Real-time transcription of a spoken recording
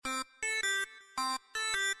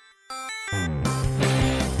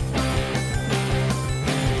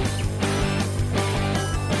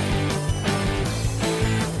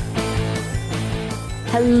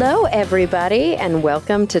Hello, everybody, and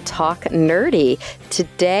welcome to Talk Nerdy.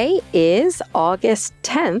 Today is August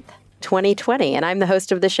 10th, 2020, and I'm the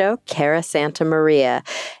host of the show, Cara Santa Maria.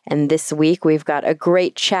 And this week, we've got a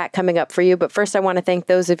great chat coming up for you. But first, I want to thank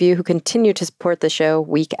those of you who continue to support the show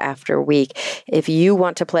week after week. If you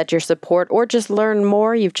want to pledge your support or just learn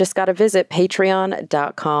more, you've just got to visit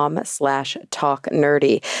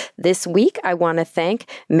patreon.com/talknerdy. This week, I want to thank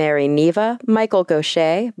Mary Neva, Michael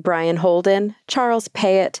Gaucher, Brian Holden, Charles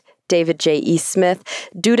Payette, David J. E. Smith,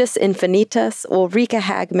 Dudas Infinitas, Ulrika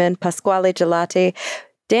Hagman, Pasquale Gelati,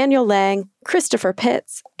 Daniel Lang, Christopher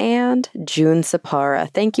Pitts, and June Sapara.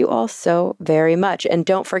 Thank you all so very much. And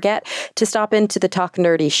don't forget to stop into the Talk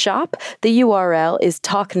Nerdy shop. The URL is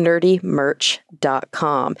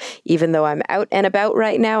talknerdymerch.com. Even though I'm out and about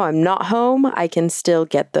right now, I'm not home, I can still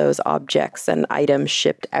get those objects and items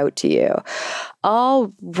shipped out to you.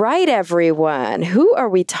 All right, everyone. Who are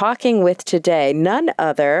we talking with today? None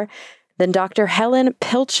other than Dr. Helen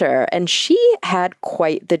Pilcher, and she had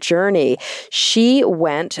quite the journey. She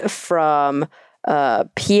went from a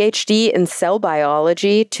PhD in cell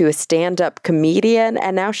biology to a stand-up comedian,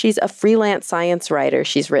 and now she's a freelance science writer.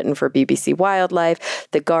 She's written for BBC Wildlife,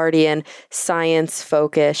 The Guardian, Science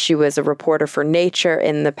Focus. She was a reporter for Nature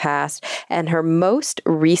in the past, and her most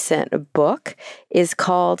recent book is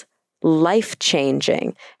called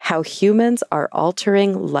Life-Changing: How Humans Are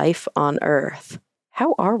Altering Life on Earth.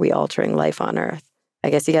 How are we altering life on Earth? I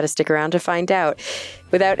guess you got to stick around to find out.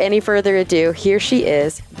 Without any further ado, here she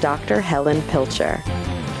is, Dr. Helen Pilcher.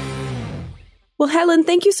 Well, Helen,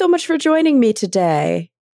 thank you so much for joining me today.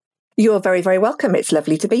 You're very, very welcome. It's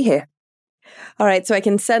lovely to be here. All right, so I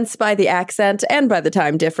can sense by the accent and by the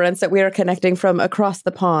time difference that we are connecting from across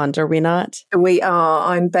the pond, are we not? We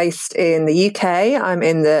are. I'm based in the UK. I'm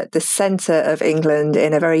in the centre of England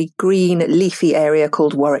in a very green, leafy area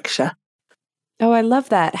called Warwickshire. Oh, I love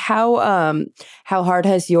that. How hard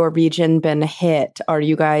has your region been hit? Are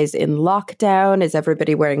you guys in lockdown? Is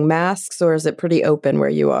everybody wearing masks, or is it pretty open where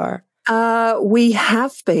you are? We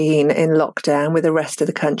have been in lockdown with the rest of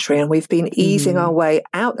the country, and we've been easing our way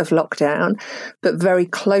out of lockdown. But very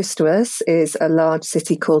close to us is a large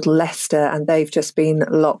city called Leicester, and they've just been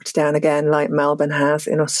locked down again, like Melbourne has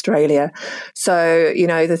in Australia. So, you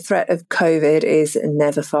know, the threat of COVID is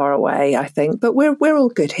never far away, I think. But we're all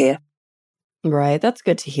good here. Right. That's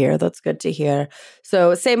good to hear. That's good to hear.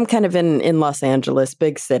 So same kind of in Los Angeles,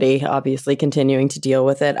 big city, obviously continuing to deal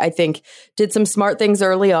with it. I think did some smart things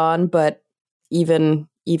early on, but even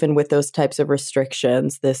with those types of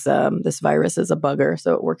restrictions, this virus is a bugger,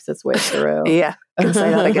 so it works its way through. Yeah, can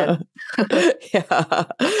say that again. Yeah.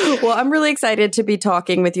 Well, I'm really excited to be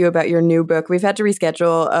talking with you about your new book. We've had to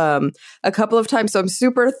reschedule a couple of times, so I'm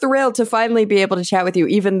super thrilled to finally be able to chat with you,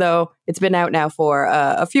 even though it's been out now for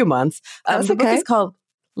a few months. The book is called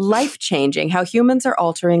Life-Changing: How Humans Are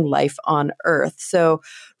Altering Life on Earth. So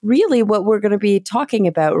really what we're going to be talking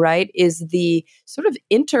about, right, is the sort of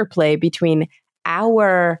interplay between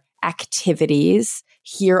our activities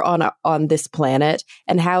here on this planet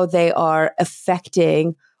and how they are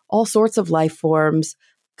affecting all sorts of life forms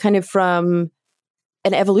kind of from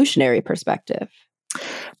an evolutionary perspective.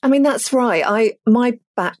 I mean, that's right. My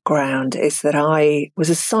background is that I was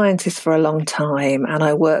a scientist for a long time and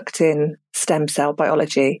I worked in stem cell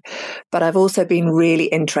biology, but I've also been really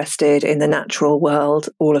interested in the natural world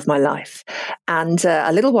all of my life. And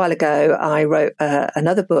a little while ago, I wrote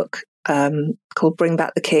another book called Bring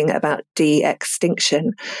Back the King about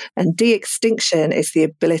de-extinction. And de-extinction is the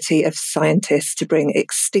ability of scientists to bring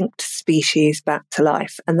extinct species back to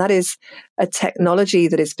life. And that is a technology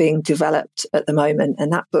that is being developed at the moment.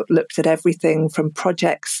 And that book looked at everything from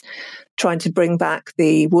projects trying to bring back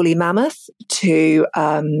the woolly mammoth to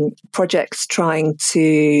projects trying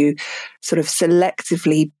to sort of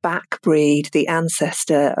selectively backbreed the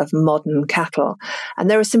ancestor of modern cattle. And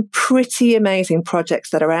there are some pretty amazing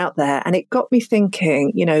projects that are out there. And it got me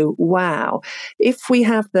thinking, you know, wow, if we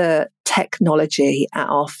have the technology at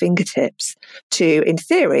our fingertips to, in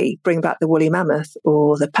theory, bring back the woolly mammoth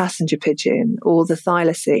or the passenger pigeon or the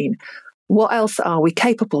thylacine, what else are we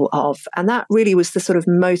capable of? And that really was the sort of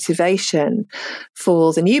motivation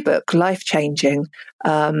for the new book, Life-Changing.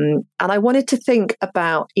 And I wanted to think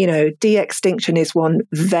about, you know, de-extinction is one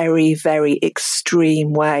very, very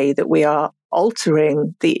extreme way that we are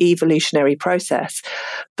altering the evolutionary process.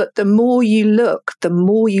 But the more you look, the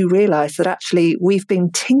more you realize that actually we've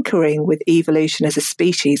been tinkering with evolution as a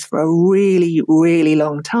species for a really, really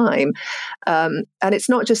long time. And it's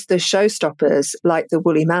not just the showstoppers like the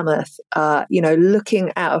woolly mammoth.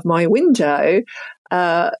 Looking out of my window,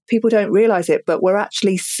 people don't realize it, but we're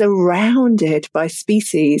actually surrounded by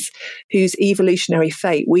species whose evolutionary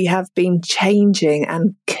fate we have been changing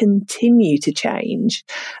and continue to change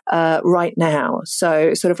right now.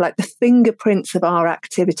 So sort of like the fingerprints of our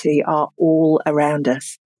activity are all around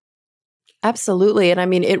us. Absolutely. And I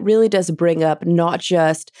mean, it really does bring up not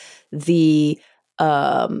just the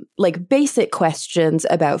like basic questions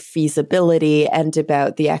about feasibility and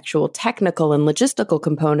about the actual technical and logistical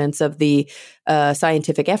components of the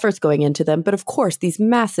scientific efforts going into them, but of course, these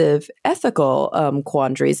massive ethical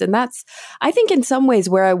quandaries. And that's, I think, in some ways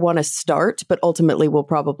where I want to start, but ultimately will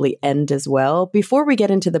probably end as well. Before we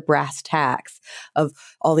get into the brass tacks of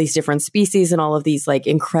all these different species and all of these like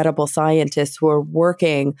incredible scientists who are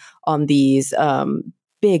working on these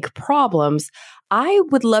big problems, I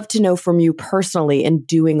would love to know from you personally in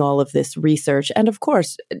doing all of this research, and of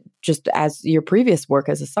course, just as your previous work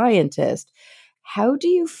as a scientist, how do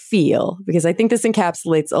you feel? Because I think this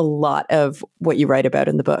encapsulates a lot of what you write about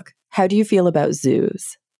in the book. How do you feel about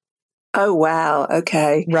zoos? Oh, wow.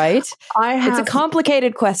 Okay. Right? It's a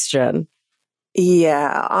complicated question.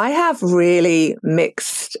 Yeah, I have really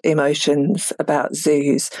mixed emotions about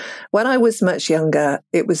zoos. When I was much younger,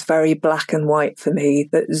 it was very black and white for me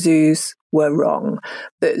that zoos were wrong,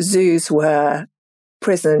 that zoos were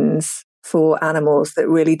prisons for animals that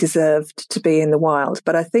really deserved to be in the wild.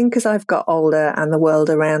 But I think as I've got older and the world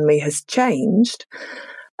around me has changed,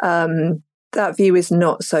 that view is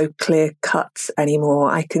not so clear cut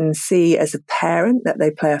anymore. I can see as a parent that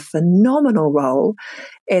they play a phenomenal role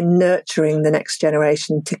in nurturing the next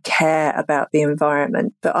generation to care about the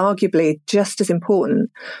environment. But arguably, just as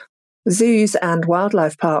important, zoos and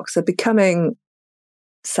wildlife parks are becoming,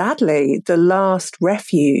 sadly, the last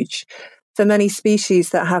refuge for many species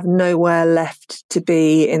that have nowhere left to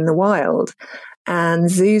be in the wild. And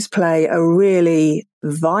zoos play a really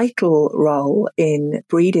vital role in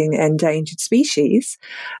breeding endangered species.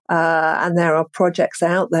 And there are projects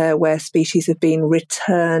out there where species have been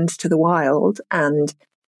returned to the wild, and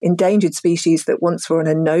endangered species that once were on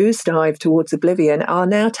a nosedive towards oblivion are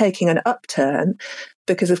now taking an upturn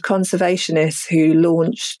because of conservationists who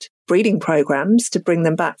launched breeding programs to bring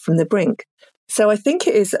them back from the brink. So I think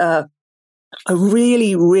it is a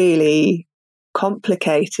really, really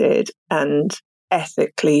complicated and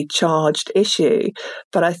ethically charged issue.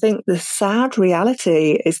 But I think the sad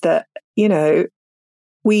reality is that, you know,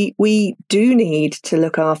 we do need to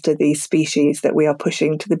look after these species that we are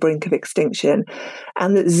pushing to the brink of extinction,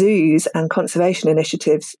 and that zoos and conservation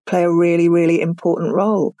initiatives play a really, really important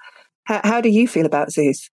role. How do you feel about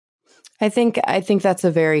zoos? I think that's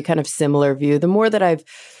a very kind of similar view. The more that I've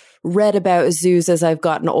read about zoos as I've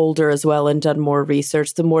gotten older as well and done more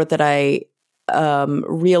research, the more that I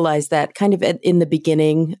realized that kind of in the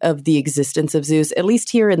beginning of the existence of zoos, at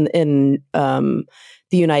least here in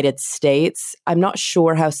the United States. I'm not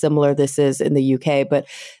sure how similar this is in the UK, but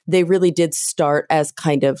they really did start as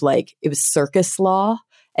kind of like, it was circus law.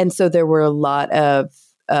 And so there were a lot of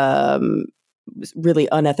really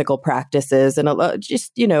unethical practices, and a lot,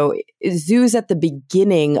 just, you know, zoos at the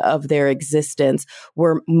beginning of their existence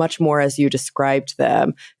were much more, as you described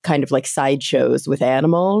them, kind of like sideshows with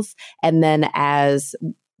animals. And then as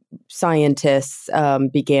scientists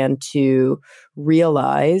began to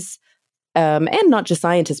realize, and not just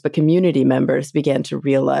scientists, but community members began to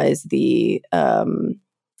realize the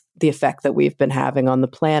effect that we've been having on the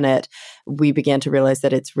planet, we began to realize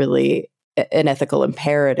that it's really an ethical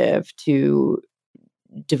imperative to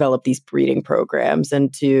develop these breeding programs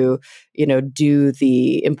and to, you know, do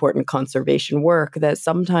the important conservation work that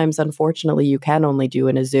sometimes, unfortunately, you can only do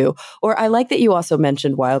in a zoo. Or I like that you also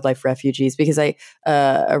mentioned wildlife refuges, because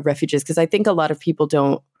refuges, because I think a lot of people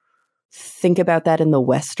don't think about that in the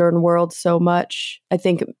Western world so much. I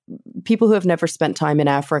think people who have never spent time in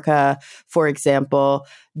Africa, for example,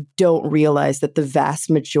 don't realize that the vast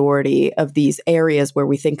majority of these areas where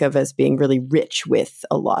we think of as being really rich with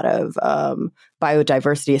a lot of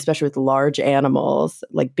biodiversity, especially with large animals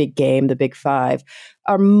like big game, the big five,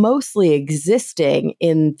 are mostly existing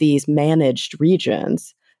in these managed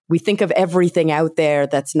regions. We think of everything out there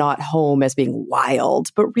that's not home as being wild,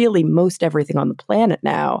 but really most everything on the planet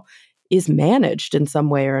now is managed in some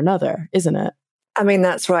way or another, isn't it? I mean,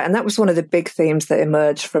 that's right. And that was one of the big themes that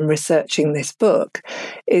emerged from researching this book,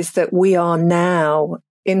 is that we are now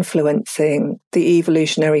influencing the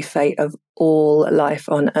evolutionary fate of all life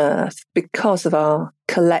on Earth because of our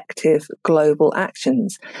collective global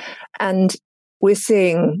actions. And we're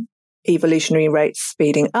seeing evolutionary rates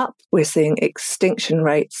speeding up. We're seeing extinction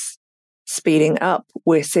rates speeding up.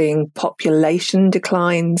 We're seeing population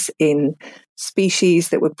declines in species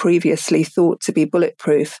that were previously thought to be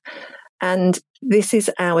bulletproof. And this is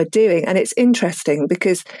our doing. And it's interesting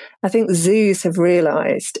because I think zoos have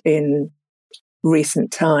realized in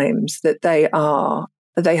recent times that they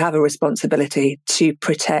have a responsibility to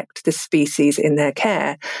protect the species in their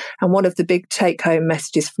care. And one of the big take-home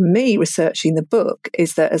messages for me researching the book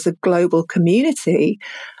is that as a global community,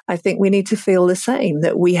 I think we need to feel the same,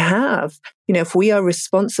 that we have, if we are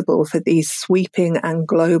responsible for these sweeping and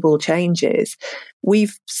global changes,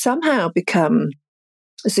 we've somehow become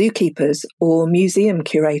zookeepers or museum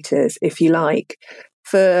curators, if you like,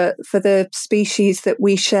 for the species that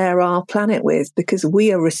we share our planet with, because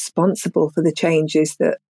we are responsible for the changes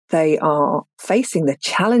that they are facing, the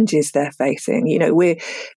challenges they're facing.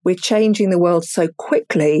 We're changing the world so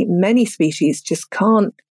quickly, many species just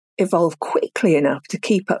can't evolve quickly enough to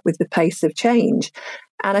keep up with the pace of change.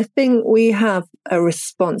 And I think we have a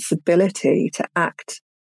responsibility to act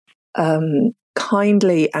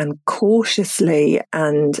kindly and cautiously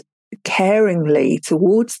and caringly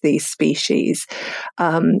towards these species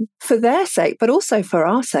for their sake, but also for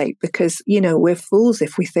our sake, because, we're fools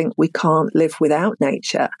if we think we can't live without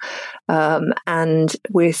nature. And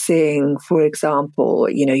we're seeing, for example,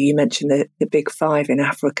 you mentioned the big five in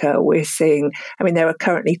Africa. We're seeing, there are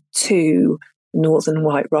currently 2 northern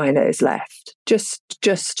white rhinos left, just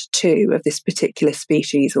 2 of this particular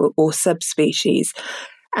species or subspecies.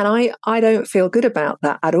 And I don't feel good about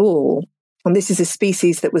that at all. And this is a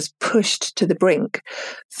species that was pushed to the brink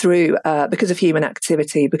through because of human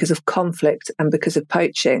activity, because of conflict, and because of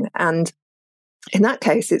poaching. And in that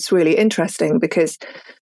case, it's really interesting because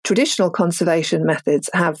traditional conservation methods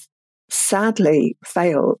have sadly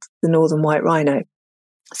failed the northern white rhino.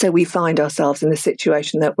 So we find ourselves in the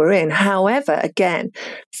situation that we're in. However, again,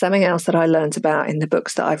 something else that I learned about in the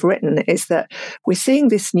books that I've written is that we're seeing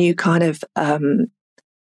this new kind of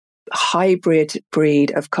hybrid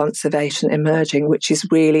breed of conservation emerging, which is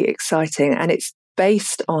really exciting. And it's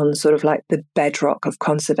based on sort of like the bedrock of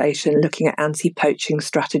conservation, looking at anti-poaching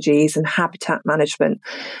strategies and habitat management.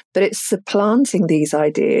 But it's supplanting these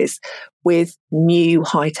ideas with new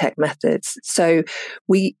high-tech methods. So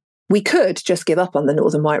we could just give up on the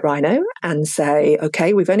northern white rhino and say,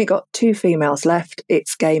 okay, we've only got 2 females left.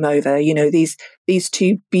 It's game over. These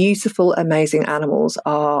 2 beautiful, amazing animals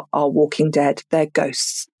are walking dead. They're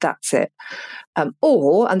ghosts. That's it. And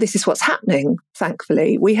this is what's happening,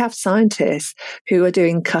 thankfully, we have scientists who are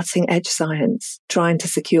doing cutting edge science, trying to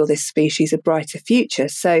secure this species a brighter future.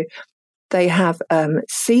 So they have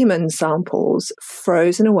semen samples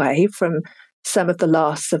frozen away from some of the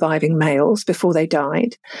last surviving males before they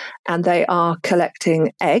died, and they are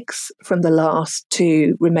collecting eggs from the last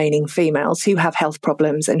 2 remaining females who have health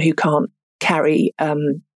problems and who can't carry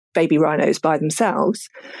baby rhinos by themselves.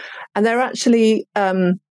 And they're actually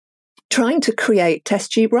trying to create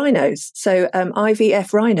test tube rhinos, so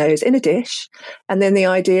IVF rhinos in a dish. And then the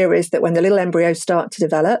idea is that when the little embryos start to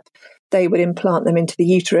develop, they would implant them into the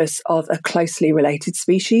uterus of a closely related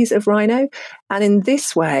species of rhino. And in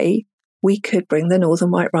this way, we could bring the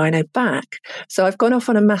northern white rhino back. So I've gone off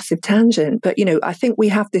on a massive tangent, but, I think we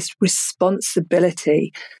have this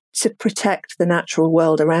responsibility to protect the natural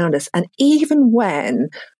world around us. And even when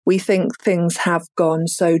we think things have gone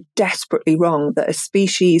so desperately wrong that a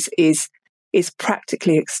species is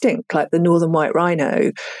practically extinct, like the northern white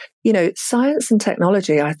rhino, science and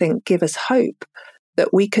technology, I think, give us hope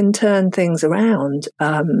that we can turn things around.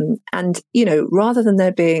 And, rather than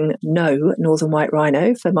there being no northern white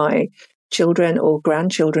rhino for my children or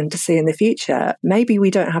grandchildren to see in the future, maybe we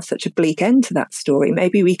don't have such a bleak end to that story.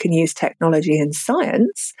 Maybe we can use technology and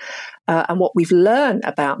science and what we've learned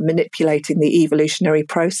about manipulating the evolutionary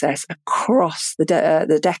process across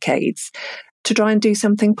the decades to try and do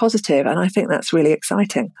something positive. And I think that's really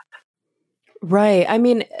exciting. Right.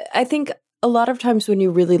 I think a lot of times when you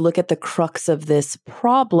really look at the crux of this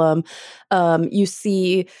problem, you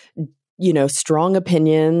see strong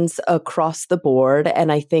opinions across the board.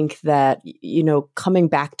 And I think that, coming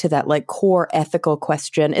back to that like core ethical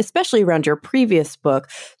question, especially around your previous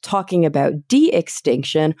book, talking about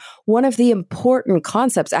de-extinction, one of the important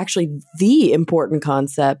concepts, actually the important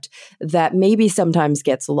concept that maybe sometimes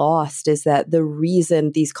gets lost is that the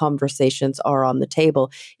reason these conversations are on the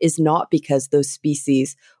table is not because those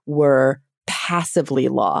species were passively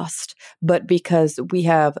lost, but because we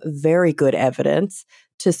have very good evidence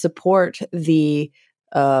to support the,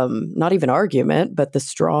 not even argument, but the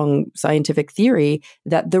strong scientific theory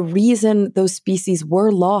that the reason those species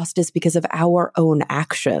were lost is because of our own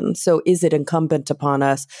action. So is it incumbent upon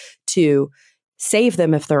us to save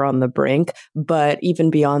them if they're on the brink, but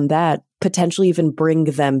even beyond that, potentially even bring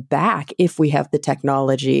them back if we have the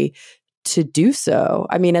technology to do so?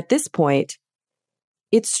 At this point,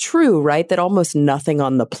 it's true, right, that almost nothing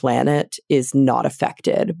on the planet is not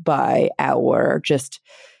affected by our just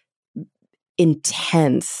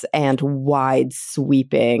intense and wide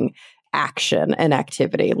sweeping action and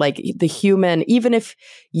activity. Like the human, even if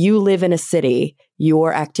you live in a city,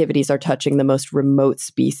 your activities are touching the most remote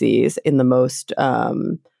species in the most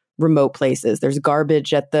remote places. There's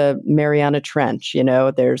garbage at the Mariana Trench,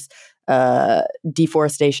 there's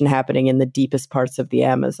deforestation happening in the deepest parts of the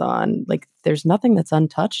Amazon. Like there's nothing that's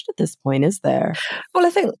untouched at this point, is there? Well,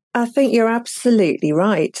 I think you're absolutely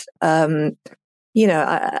right. I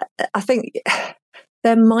think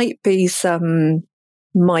there might be some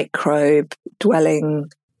microbe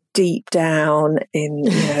dwelling deep down in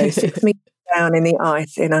 6 meters down in the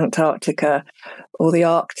ice in Antarctica or the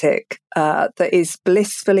Arctic that is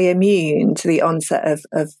blissfully immune to the onset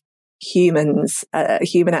of human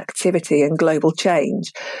activity and global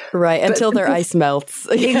change. Right, until their ice melts.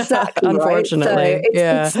 Exactly. Unfortunately. Right?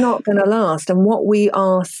 So it's not going to last. And what we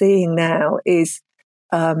are seeing now is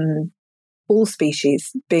all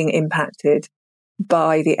species being impacted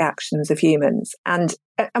by the actions of humans. And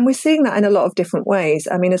we're seeing that in a lot of different ways.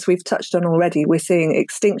 I mean, as we've touched on already, we're seeing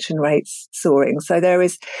extinction rates soaring. So there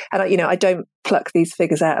is, and I don't pluck these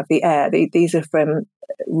figures out of the air. These are from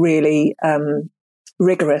really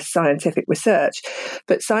rigorous scientific research.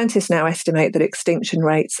 But scientists now estimate that extinction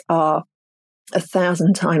rates are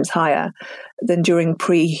 1,000 times higher than during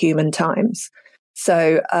pre-human times.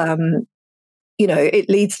 So, it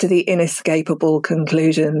leads to the inescapable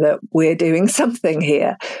conclusion that we're doing something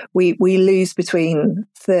here. We lose between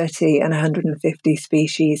 30 and 150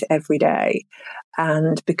 species every day.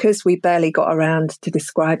 And because we barely got around to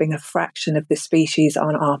describing a fraction of the species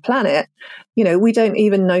on our planet, we don't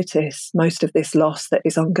even notice most of this loss that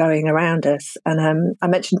is ongoing around us. And I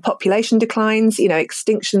mentioned population declines,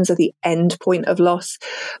 extinctions are the end point of loss.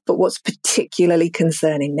 But what's particularly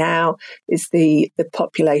concerning now is the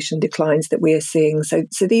population declines that we are seeing. So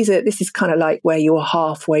this is kind of like where you're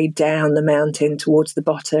halfway down the mountain towards the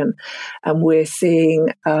bottom. And we're seeing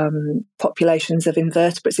populations of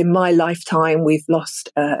invertebrates. In my lifetime, we've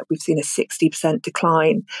seen a 60%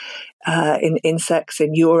 decline in insects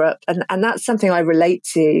in Europe. And that's something I relate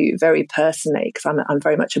to very personally because I'm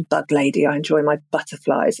very much a bug lady. I enjoy my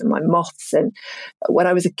butterflies and my moths. And when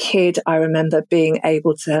I was a kid, I remember being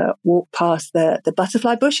able to walk past the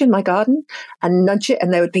butterfly bush in my garden and nudge it.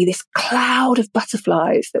 And there would be this cloud of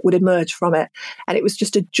butterflies that would emerge from it. And it was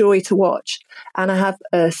just a joy to watch. And I have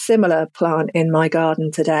a similar plant in my garden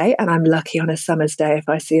today. And I'm lucky on a summer's day if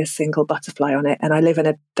I see a single butterfly on it. And I live in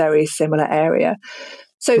a very similar area.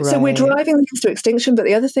 So we're driving these to extinction. But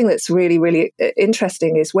the other thing that's really, really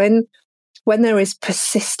interesting is when there is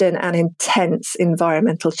persistent and intense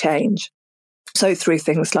environmental change, so through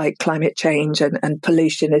things like climate change and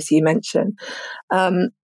pollution, as you mentioned,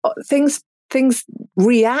 things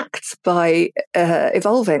react by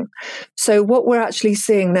evolving. So what we're actually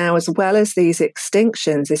seeing now, as well as these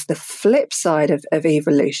extinctions, is the flip side of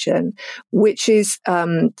evolution, which is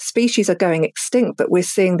species are going extinct, but we're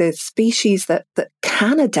seeing the species that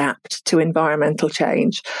can adapt to environmental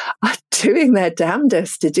change are doing their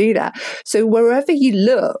damnedest to do that. So wherever you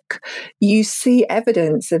look, you see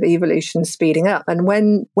evidence of evolution speeding up. And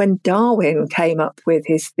when Darwin came up with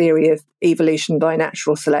his theory of evolution by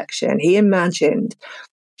natural selection, he imagined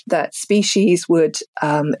that species would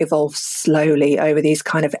evolve slowly over these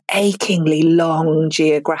kind of achingly long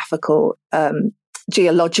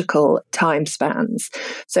geological time spans.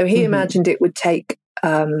 So he imagined it would take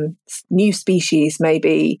new species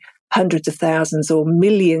maybe hundreds of thousands or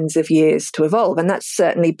millions of years to evolve. And that's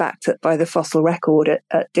certainly backed up by the fossil record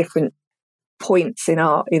at different points in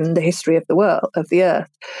the history of the world, of the Earth.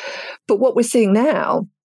 But what we're seeing now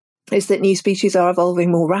is that new species are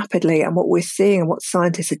evolving more rapidly. And what we're seeing and what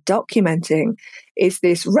scientists are documenting is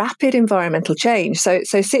this rapid environmental change. So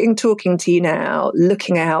sitting talking to you now,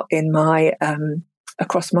 looking out in my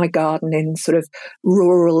across my garden in sort of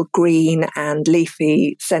rural, green and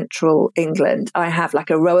leafy central England, I have like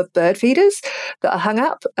a row of bird feeders that are hung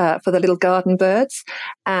up for the little garden birds.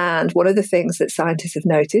 And one of the things that scientists have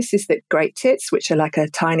noticed is that great tits, which are like a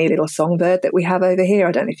tiny little songbird that we have over here,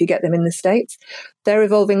 I don't know if you get them in the States, they're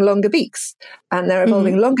evolving longer beaks. And they're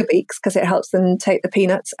evolving longer beaks because it helps them take the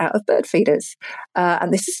peanuts out of bird feeders.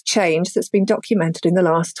 And this is a change that's been documented in the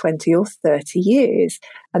last 20 or 30 years.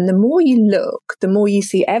 And the more you look, the more you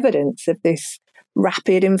see evidence of this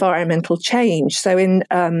rapid environmental change. So in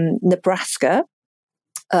Nebraska,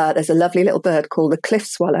 there's a lovely little bird called the cliff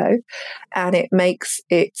swallow, and it makes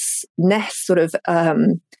its nest sort of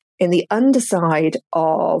in the underside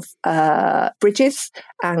of bridges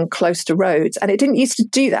and close to roads. And it didn't used to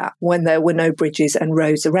do that when there were no bridges and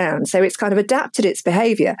roads around. So it's kind of adapted its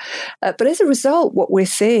behavior. But as a result, what we're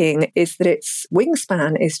seeing is that its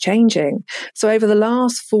wingspan is changing. So over the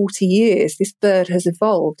last 40 years, this bird has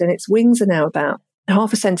evolved and its wings are now about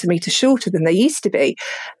half a centimetre shorter than they used to be.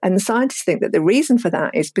 And the scientists think that the reason for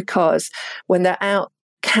that is because when they're out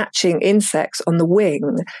catching insects on the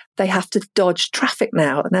wing, they have to dodge traffic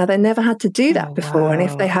now. Now, they never had to do that before. Wow. And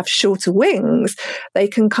if they have shorter wings, they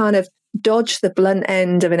can kind of dodge the blunt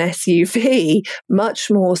end of an SUV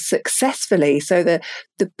much more successfully. So the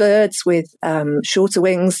birds with shorter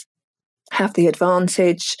wings have the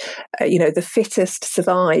advantage, the fittest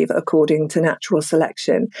survive according to natural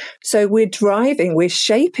selection. So we're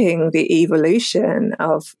shaping the evolution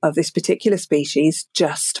of this particular species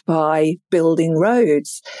just by building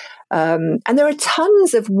roads. And there are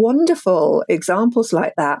tons of wonderful examples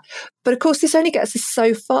like that. But of course, this only gets us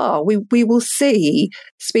so far. We will see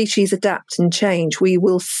species adapt and change. We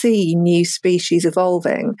will see new species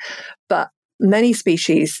evolving. But many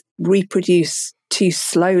species reproduce too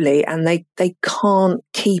slowly and they can't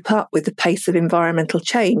keep up with the pace of environmental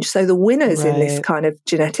change. So the winners in this kind of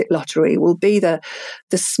genetic lottery will be the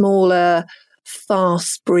smaller,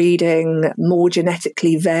 fast breeding, more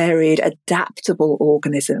genetically varied, adaptable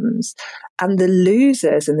organisms. And the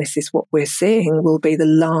losers, and this is what we're seeing, will be the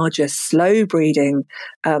larger, slow breeding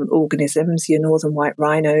organisms, your northern white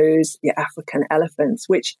rhinos, your African elephants,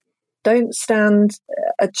 which don't stand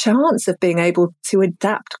a chance of being able to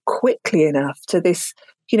adapt quickly enough to this.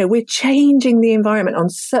 We're changing the environment on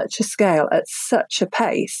such a scale at such a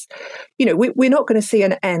pace. We're not going to see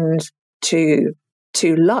an end to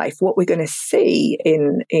life. What we're going to see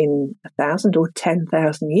in 1,000 or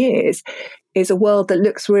 10,000 years is a world that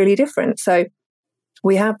looks really different. So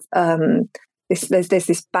we have there's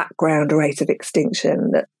this background rate of extinction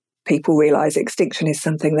that people realize extinction is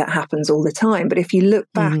something that happens all the time. But if you look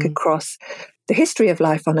back across the history of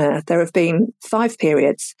life on Earth, there have been 5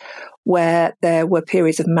 periods where there were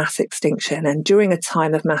periods of mass extinction. And during a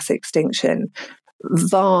time of mass extinction,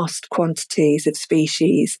 vast quantities of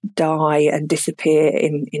species die and disappear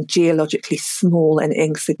in geologically small and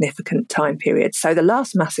insignificant time periods. So the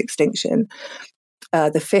last mass extinction,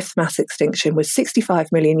 the 5th mass extinction, was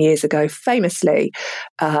 65 million years ago, famously,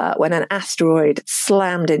 when an asteroid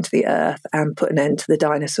slammed into the Earth and put an end to the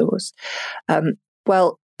dinosaurs.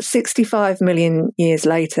 65 million years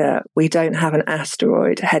later, we don't have an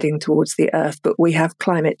asteroid heading towards the Earth, but we have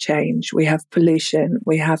climate change, we have pollution,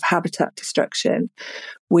 we have habitat destruction,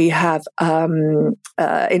 we have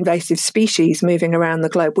invasive species moving around the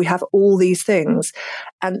globe. We have all these things.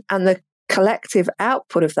 And the collective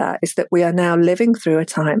output of that is that we are now living through a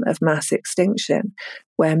time of mass extinction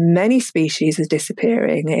where many species are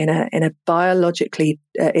disappearing in a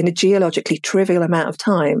geologically trivial amount of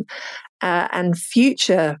time. And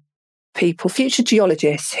future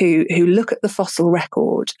geologists who look at the fossil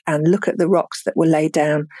record and look at the rocks that were laid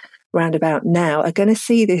down round about now are going to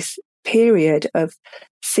see this period of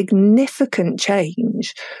significant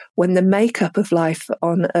change when the makeup of life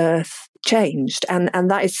on Earth changed. And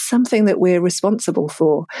that is something that we're responsible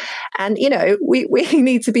for. And, we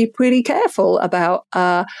need to be pretty careful about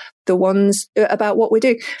about what we're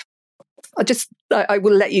doing. I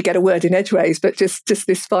will let you get a word in edgeways, but just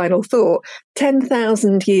this final thought.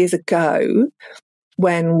 10,000 years ago,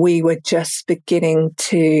 when we were just beginning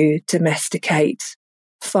to domesticate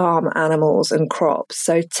farm animals and crops,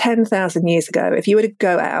 so 10,000 years ago, if you were to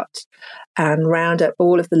go out and round up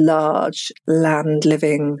all of the large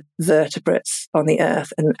land-living vertebrates on the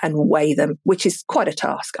Earth and weigh them, which is quite a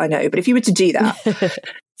task, I know, but if you were to do that,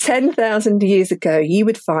 10,000 years ago, you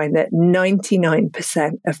would find that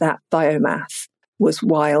 99% of that biomass was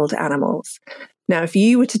wild animals. Now, if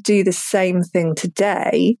you were to do the same thing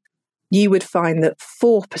today, you would find that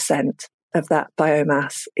 4% of that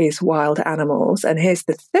biomass is wild animals. And here's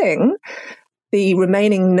the thing, the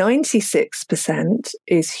remaining 96%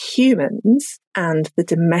 is humans and the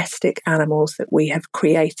domestic animals that we have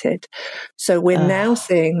created. So we're now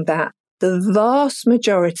seeing that the vast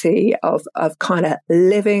majority of kind of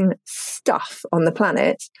living stuff on the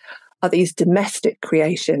planet are these domestic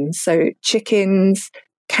creations. So chickens,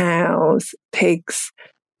 cows, pigs,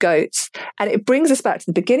 goats. And it brings us back to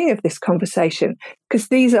the beginning of this conversation, because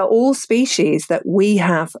these are all species that we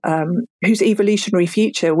have, whose evolutionary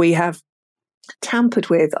future we have tampered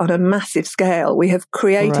with on a massive scale. We have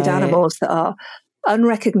created animals that are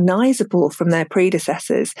unrecognizable from their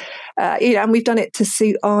predecessors, and we've done it to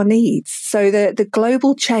suit our needs. So the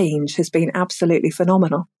global change has been absolutely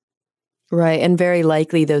phenomenal. Right. And very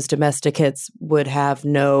likely those domesticates would have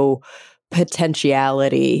no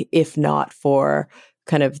potentiality if not for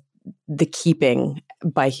kind of the keeping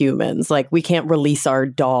by humans. Like, we can't release our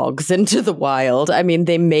dogs into the wild. I mean,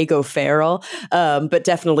 they may go feral, but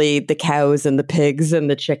definitely the cows and the pigs and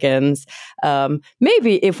the chickens.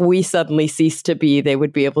 Maybe if we suddenly cease to be, they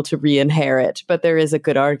would be able to re-inherit. But there is a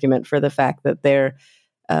good argument for the fact that they're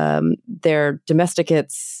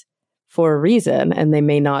domesticates for a reason, and they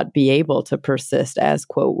may not be able to persist as,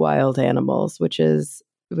 quote, wild animals, which is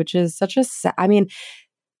such a I mean,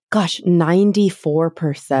 gosh,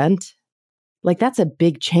 94%. Like, that's a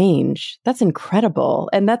big change. That's incredible.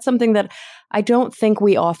 And that's something that I don't think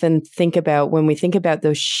we often think about when we think about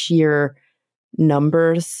those sheer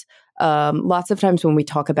numbers. Lots of times when we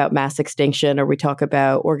talk about mass extinction, or we talk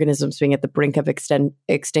about organisms being at the brink of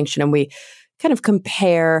extinction, and we kind of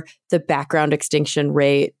compare the background extinction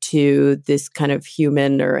rate to this kind of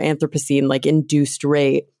human or Anthropocene like induced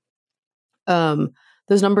rate,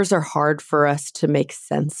 those numbers are hard for us to make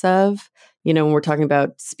sense of. You know, when we're talking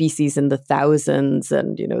about species in the thousands,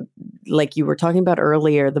 and, you know, like you were talking about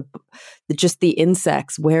earlier, just the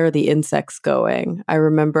insects, where are the insects going? I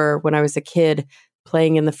remember when I was a kid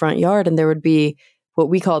playing in the front yard, and there would be what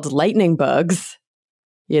we called lightning bugs,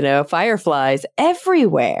 you know, fireflies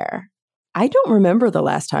everywhere. I don't remember the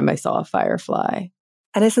last time I saw a firefly.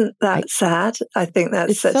 And isn't that sad? I think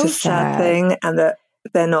that's such so a sad thing, and that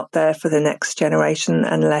they're not there for the next generation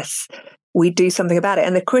unless we do something about it.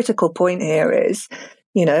 And the critical point here is,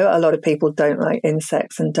 you know, a lot of people don't like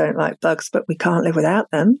insects and don't like bugs, but we can't live without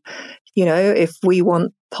them. You know, if we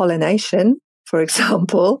want pollination, for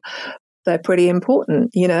example, they're pretty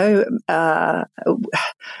important. You know,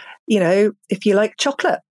 if you like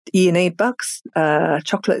chocolate, you need bugs.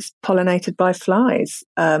 Chocolate's pollinated by flies.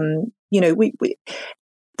 You know,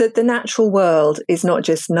 the natural world is not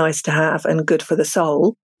just nice to have and good for the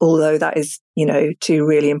soul, although that is, you know, two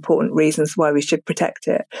really important reasons why we should protect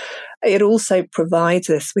it. It also provides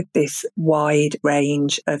us with this wide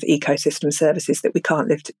range of ecosystem services that we can't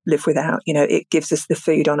live without. You know, it gives us the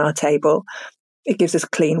food on our table. It gives us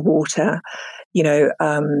clean water. You know,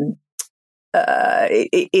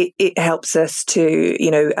 it helps us to, you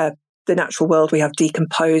know, the natural world. We have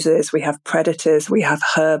decomposers, we have predators, we have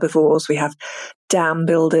herbivores, we have dam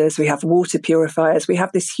builders, we have water purifiers. We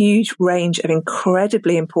have this huge range of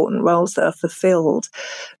incredibly important roles that are fulfilled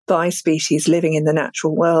by species living in the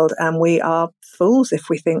natural world. And we are fools if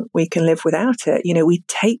we think we can live without it. You know, we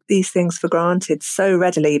take these things for granted so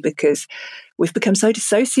readily because we've become so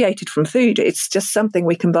dissociated from food. It's just something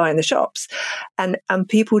we can buy in the shops. And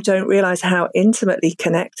people don't realize how intimately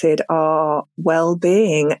connected our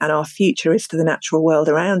well-being and our future is to the natural world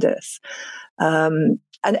around us.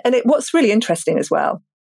 What's really interesting as well.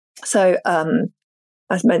 So,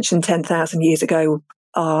 as mentioned, 10,000 years ago,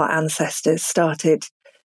 our ancestors started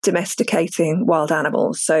domesticating wild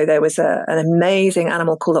animals. So there was an amazing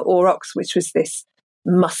animal called the aurochs, which was this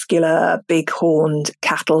muscular, big-horned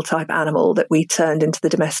cattle type animal that we turned into the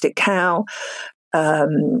domestic cow.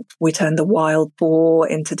 We turned the wild boar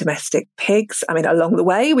into domestic pigs. I mean, along the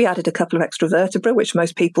way, we added a couple of extra vertebrae, which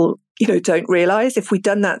most people, you know, don't realize. If we'd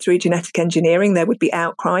done that through genetic engineering, there would be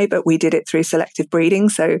outcry, but we did it through selective breeding.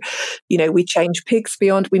 So, you know, we changed pigs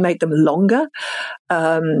we made them longer.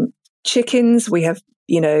 Chickens, we have,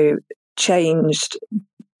 you know, changed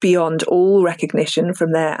beyond all recognition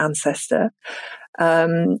from their ancestor.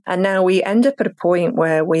 And now we end up at a point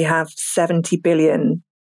where we have 70 billion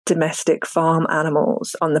domestic farm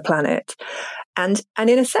animals on the planet. And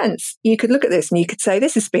in a sense, you could look at this and you could say,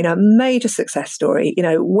 this has been a major success story. You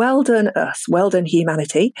know, well done us, well done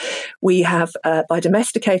humanity. We have, by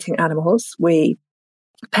domesticating animals, we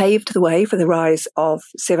paved the way for the rise of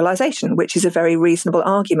civilization, which is a very reasonable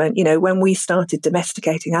argument. You know, when we started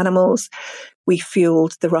domesticating animals, we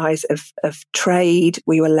fueled the rise of trade.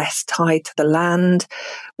 We were less tied to the land.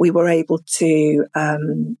 We were able to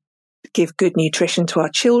give good nutrition to our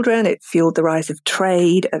children. It fueled the rise of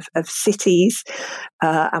trade, of cities.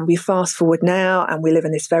 And we fast forward now, and we live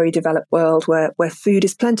in this very developed world where food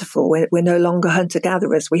is plentiful. We're no longer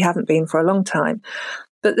hunter-gatherers. We haven't been for a long time.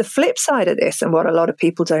 But the flip side of this, and what a lot of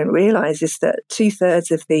people don't realize, is that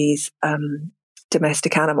 2/3 of these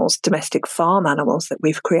domestic animals, domestic farm animals that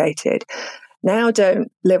we've created, now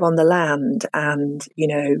don't live on the land and, you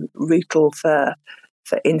know, rootle for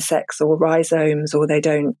insects or rhizomes, or they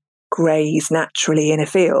don't graze naturally in a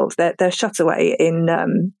field. They're shut away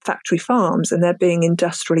in factory farms, and they're being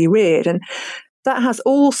industrially reared. And that has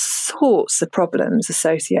all sorts of problems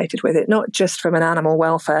associated with it, not just from an animal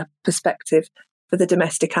welfare perspective for the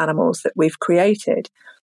domestic animals that we've created.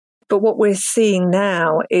 But what we're seeing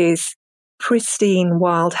now is pristine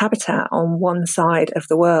wild habitat on one side of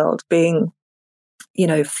the world being,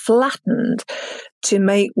 flattened to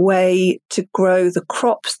make way to grow the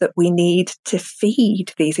crops that we need to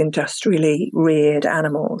feed these industrially reared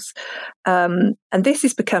animals. And this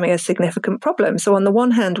is becoming a significant problem. So on the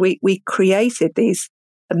one hand, we created these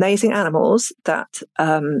amazing animals that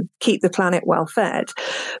keep the planet well fed.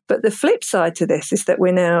 But the flip side to this is that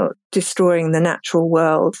we're now destroying the natural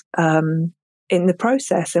world in the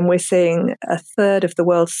process. And we're seeing a third of the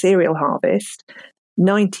world's cereal harvest,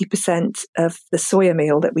 90% of the soya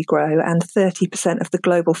meal that we grow, and 30% of the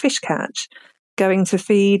global fish catch going to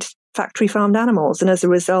feed factory farmed animals. And as a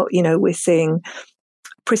result, we're seeing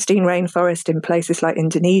pristine rainforest in places like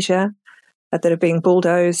Indonesia that are being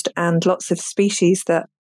bulldozed, and lots of species that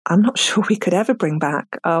I'm not sure we could ever bring back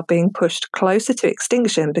are being pushed closer to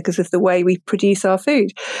extinction because of the way we produce our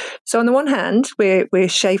food. So on the one hand, we're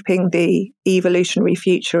shaping the evolutionary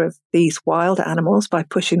future of these wild animals by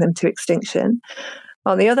pushing them to extinction.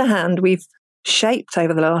 On the other hand, we've shaped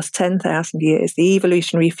over the last 10,000 years the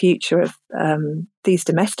evolutionary future of these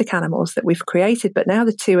domestic animals that we've created. But now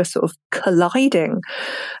the two are sort of colliding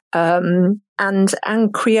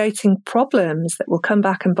and creating problems that will come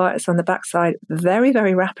back and bite us on the backside very,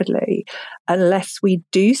 very rapidly unless we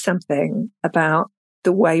do something about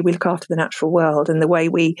the way we look after the natural world and the way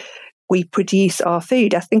we produce our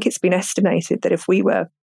food. I think it's been estimated that if we were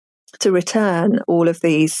to return all of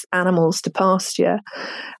these animals to pasture,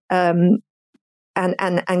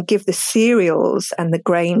 and give the cereals and the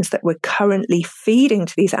grains that we're currently feeding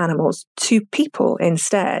to these animals to people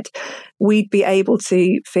instead, we'd be able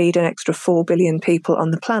to feed an extra 4 billion people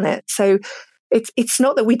on the planet. So it's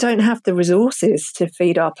not that we don't have the resources to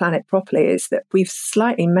feed our planet properly, it's that we've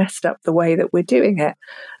slightly messed up the way that we're doing it.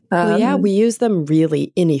 Well, yeah, we use them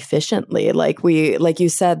really inefficiently. Like you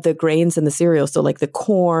said, the grains and the cereals, so like the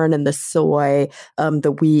corn and the soy,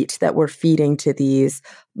 the wheat that we're feeding to these,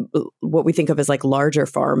 what we think of as like larger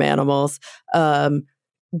farm animals,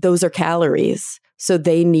 those are calories. So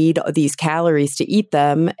they need these calories to eat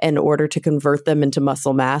them in order to convert them into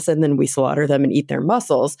muscle mass, and then we slaughter them and eat their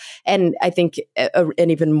muscles. And I think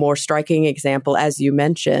an even more striking example, as you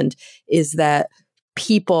mentioned, is that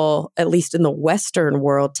people, at least in the Western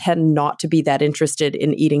world, tend not to be that interested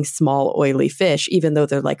in eating small, oily fish, even though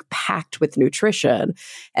they're like packed with nutrition.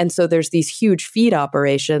 And so there's these huge feed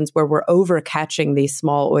operations where we're overcatching these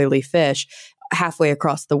small, oily fish halfway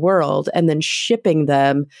across the world and then shipping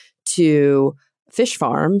them to fish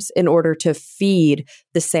farms in order to feed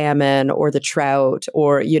the salmon or the trout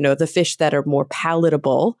or, the fish that are more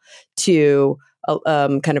palatable to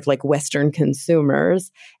kind of like Western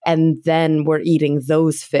consumers. And then we're eating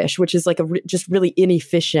those fish, which is like just really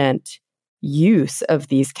inefficient use of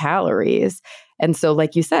these calories. And so,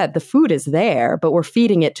 like you said, the food is there, but we're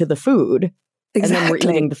feeding it to the food. Exactly. And then we're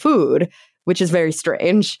eating the food, which is very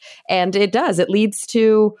strange. And it leads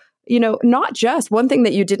to, not just one thing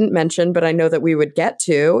that you didn't mention, but I know that we would get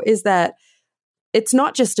to, is that it's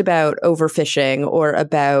not just about overfishing or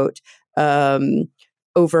about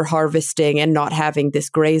over harvesting and not having this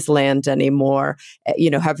grazed land anymore,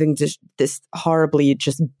 having just this horribly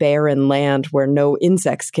just barren land where no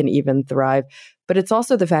insects can even thrive. But it's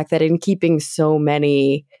also the fact that in keeping so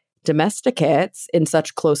many domesticates in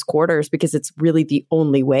such close quarters, because it's really the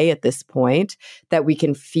only way at this point that we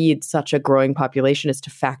can feed such a growing population is to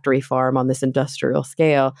factory farm on this industrial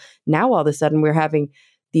scale. Now, all of a sudden, we're having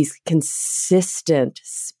these consistent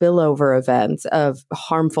spillover events of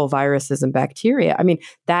harmful viruses and bacteria. I mean,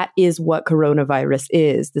 that is what coronavirus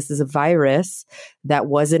is. This is a virus that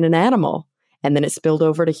was in an animal, and then it spilled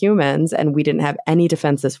over to humans, and we didn't have any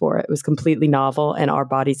defenses for it. It was completely novel, and our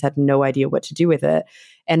bodies had no idea what to do with it.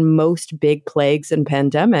 And most big plagues and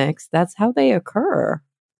pandemics, that's how they occur.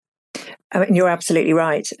 I mean, you're absolutely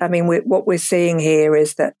right. I mean, what we're seeing here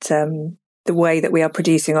is that the way that we are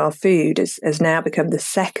producing our food has now become the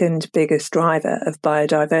second biggest driver of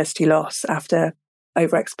biodiversity loss after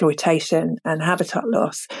overexploitation and habitat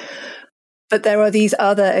loss. But there are these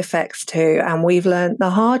other effects too, and we've learned the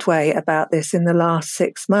hard way about this in the last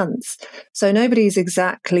 6 months. So nobody's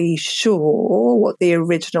exactly sure what the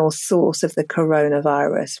original source of the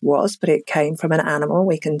coronavirus was, but it came from an animal.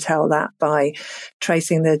 We can tell that by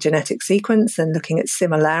tracing the genetic sequence and looking at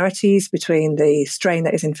similarities between the strain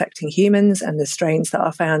that is infecting humans and the strains that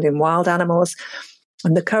are found in wild animals.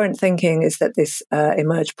 And the current thinking is that this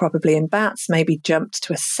emerged probably in bats, maybe jumped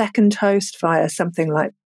to a second host via something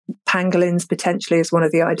like pangolins, potentially, is one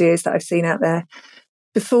of the ideas that I've seen out there,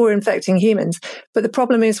 before infecting humans. But the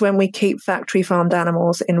problem is when we keep factory farmed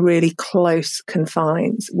animals in really close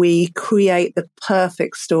confines, we create the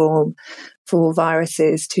perfect storm for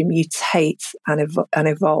viruses to mutate and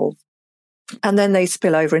evolve. And then they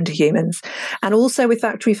spill over into humans. And also with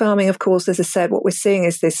factory farming, of course, as I said, what we're seeing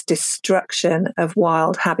is this destruction of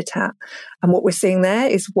wild habitat. And what we're seeing there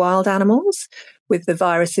is wild animals with the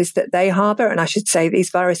viruses that they harbour. And I should say these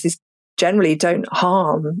viruses generally don't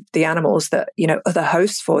harm the animals that, are the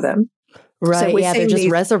hosts for them. Right. So they're just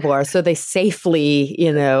reservoirs. So they safely,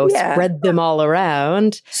 spread them all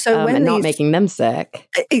around and not making them sick.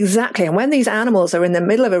 Exactly. And when these animals are in the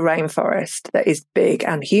middle of a rainforest that is big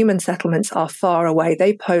and human settlements are far away,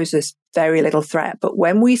 they pose us very little threat. But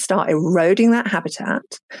when we start eroding that habitat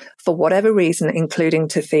for whatever reason, including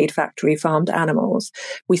to feed factory farmed animals,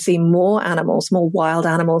 we see more wild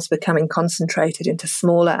animals becoming concentrated into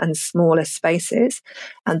smaller and smaller spaces.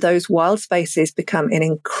 And those wild spaces become in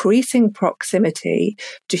increasing proximity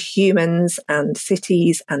to humans and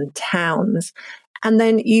cities and towns. And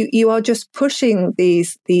then you are just pushing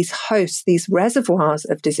these hosts, these reservoirs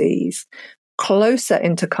of disease closer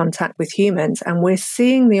into contact with humans. And we're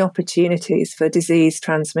seeing the opportunities for disease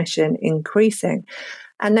transmission increasing.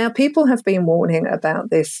 And now people have been warning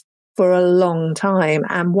about this for a long time.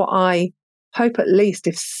 And what I hope, at least,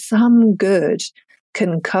 if some good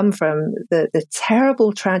can come from the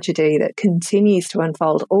terrible tragedy that continues to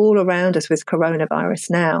unfold all around us with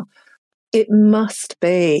coronavirus now, it must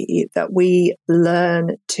be that we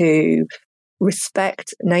learn to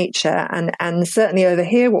respect nature. And certainly over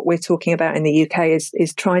here, what we're talking about in the UK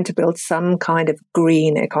is trying to build some kind of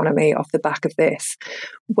green economy off the back of this,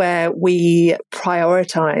 where we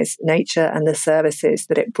prioritize nature and the services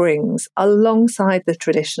that it brings alongside the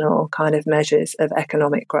traditional kind of measures of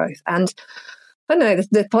economic growth. And I know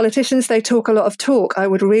the politicians, they talk a lot of talk. I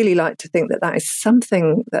would really like to think that is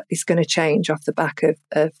something that is going to change off the back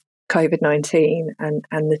of COVID-19 and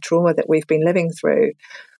the trauma that we've been living through.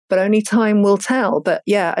 But only time will tell. But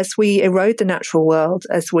yeah, as we erode the natural world,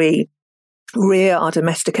 as we rear our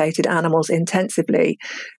domesticated animals intensively,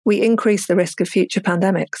 we increase the risk of future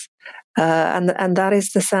pandemics. And that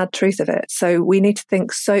is the sad truth of it. So we need to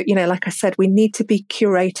think, like I said, we need to be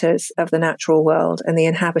curators of the natural world and the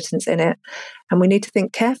inhabitants in it. And we need to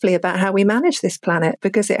think carefully about how we manage this planet,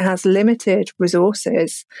 because it has limited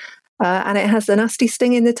resources. And it has a nasty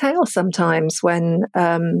sting in the tail sometimes when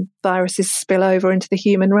viruses spill over into the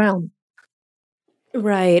human realm.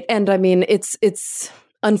 Right. And I mean, it's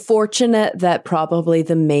unfortunate that probably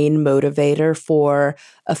the main motivator for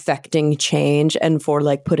affecting change and for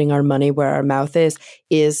putting our money where our mouth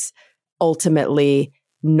is ultimately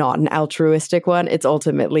not an altruistic one. It's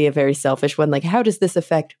ultimately a very selfish one. How does this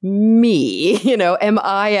affect me? Am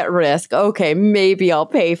I at risk? Okay, maybe I'll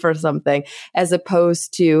pay for something, as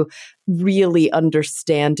opposed to really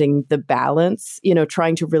understanding the balance,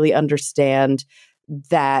 trying to really understand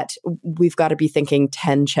that we've got to be thinking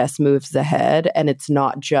 10 chess moves ahead. And it's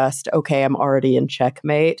not just, okay, I'm already in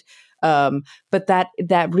checkmate. But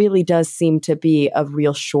that really does seem to be a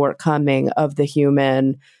real shortcoming of the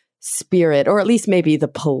human spirit, or at least maybe the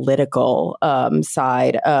political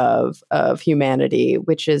side of humanity,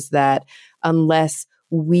 which is that unless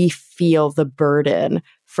we feel the burden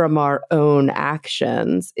from our own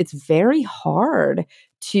actions, it's very hard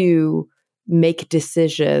to make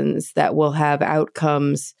decisions that will have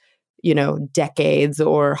outcomes, decades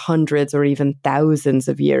or hundreds or even thousands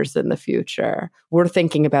of years in the future. We're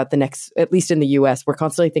thinking about the next, at least in the US, we're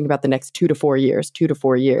constantly thinking about the next 2 to 4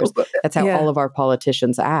 years. That's how all of our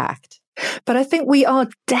politicians act. But I think we are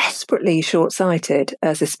desperately short-sighted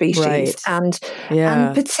as a species, right. and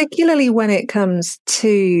particularly when it comes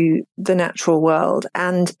to the natural world,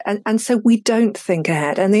 and so we don't think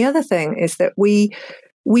ahead. And the other thing is that we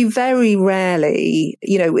very rarely,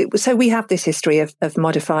 so we have this history of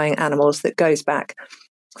modifying animals that goes back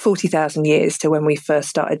 40,000 years to when we first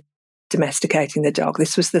started domesticating the dog.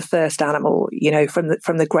 This was the first animal, from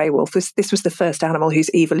the grey wolf. This was the first animal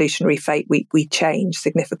whose evolutionary fate we changed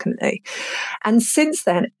significantly. And since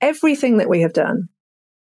then, everything that we have done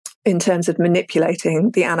in terms of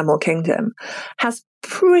manipulating the animal kingdom has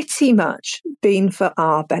pretty much been for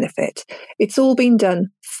our benefit. It's all been done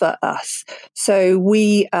for us. So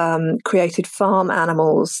we created farm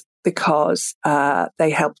animals because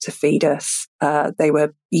they helped to feed us. They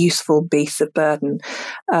were useful beasts of burden.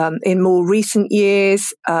 In more recent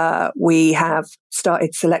years, we have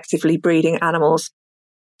started selectively breeding animals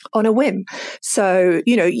on a whim. So,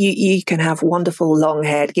 you can have wonderful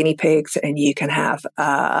long-haired guinea pigs, and you can have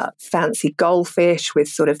fancy goldfish with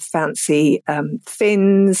sort of fancy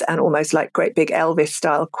fins and almost like great big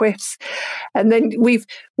Elvis-style quiffs. And then we've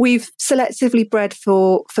selectively bred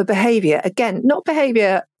for behavior. Again, not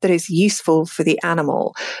behavior that is useful for the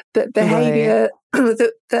animal, but behavior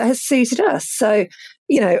that has suited us. So,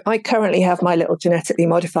 I currently have my little genetically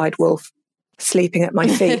modified wolf sleeping at my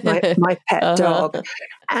feet, my pet dog.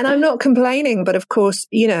 And I'm not complaining, but of course,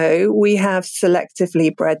 we have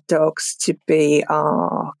selectively bred dogs to be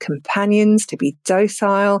our companions, to be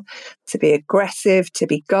docile, to be aggressive, to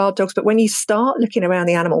be guard dogs. But when you start looking around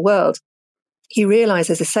the animal world, you realize,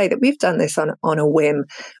 as I say, that we've done this on a whim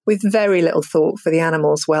with very little thought for the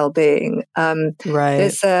animal's well-being. Right.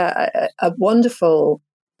 There's a wonderful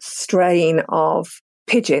strain of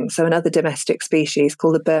pigeon, so another domestic species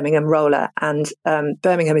called the Birmingham roller. And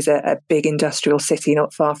Birmingham is a big industrial city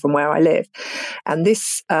not far from where I live. And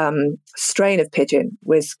this strain of pigeon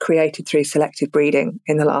was created through selective breeding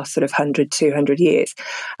in the last sort of 100, 200 years.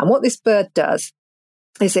 And what this bird does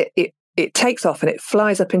is it takes off and it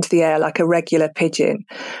flies up into the air like a regular pigeon.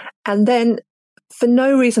 And then, for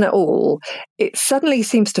no reason at all, it suddenly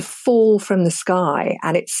seems to fall from the sky,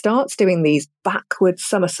 and it starts doing these backward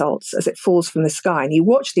somersaults as it falls from the sky. And you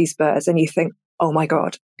watch these birds and you think, oh my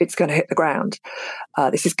God, it's going to hit the ground.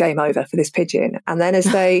 This is game over for this pigeon. And then as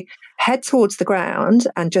they head towards the ground,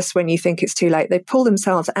 and just when you think it's too late, they pull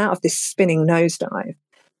themselves out of this spinning nosedive.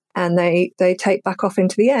 And they take back off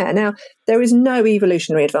into the air. Now, there is no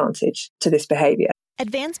evolutionary advantage to this behavior.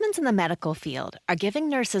 Advancements in the medical field are giving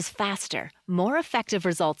nurses faster, more effective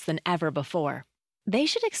results than ever before. They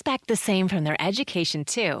should expect the same from their education,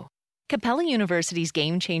 too. Capella University's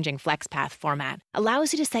game-changing FlexPath format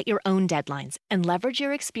allows you to set your own deadlines and leverage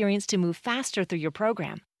your experience to move faster through your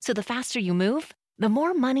program. So the faster you move, the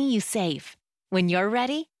more money you save. When you're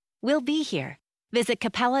ready, we'll be here. Visit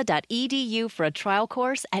capella.edu for a trial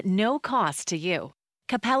course at no cost to you.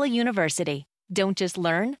 Capella University. Don't just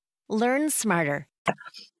learn smarter.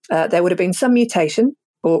 There would have been some mutation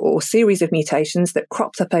or series of mutations that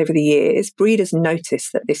cropped up over the years. Breeders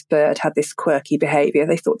noticed that this bird had this quirky behavior.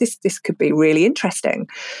 They thought this could be really interesting.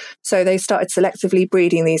 So they started selectively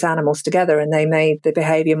breeding these animals together, and they made the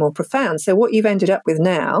behavior more profound. So what you've ended up with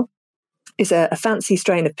now is a fancy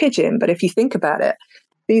strain of pigeon. But if you think about it,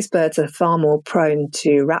 these birds are far more prone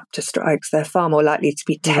to raptor strikes. They're far more likely to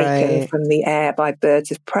be taken from the air by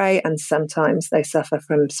birds of prey, and sometimes they suffer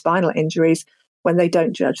from spinal injuries when they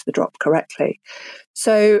don't judge the drop correctly.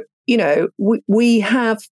 So, we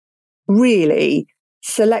have really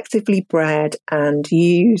selectively bred and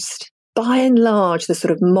used, by and large, the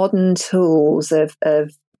sort of modern tools of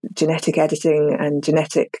genetic editing and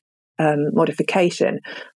genetic modification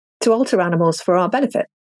to alter animals for our benefit.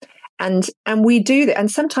 And we do that, and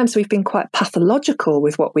sometimes we've been quite pathological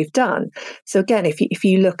with what we've done. So again, if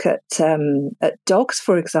you look at dogs,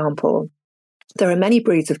 for example, there are many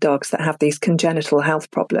breeds of dogs that have these congenital health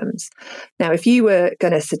problems. Now, if you were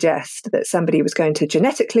going to suggest that somebody was going to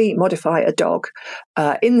genetically modify a dog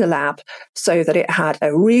in the lab so that it had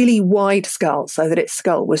a really wide skull, so that its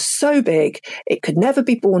skull was so big it could never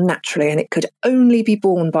be born naturally and it could only be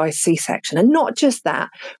born by C-section. And not just that,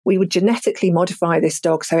 we would genetically modify this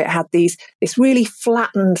dog so it had this really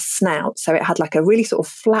flattened snout, so it had like a really sort of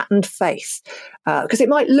flattened face, because it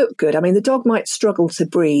might look good. I mean, the dog might struggle to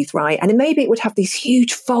breathe, right? And maybe it would have these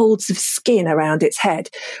huge folds of skin around its head,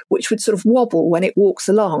 which would sort of wobble when it walks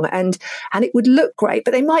along, and it would look great,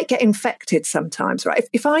 but they might get infected sometimes, right?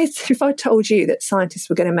 If I told you that scientists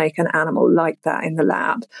were going to make an animal like that in the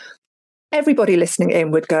lab, everybody listening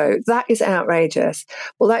in would go, that is outrageous.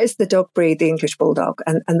 Well, that is the dog breed, the English Bulldog,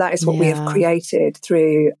 and that is what we have created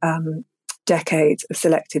through decades of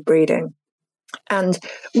selective breeding. And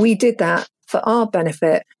we did that for our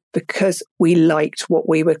benefit because we liked what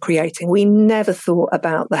we were creating. We never thought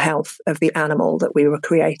about the health of the animal that we were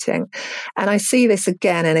creating. And I see this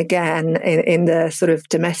again and again in the sort of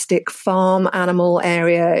domestic farm animal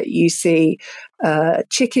area. You see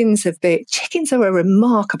chickens are a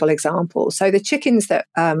remarkable example. So the chickens that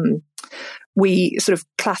we sort of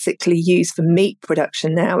classically use for meat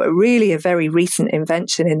production now are really a very recent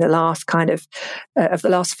invention in the last of the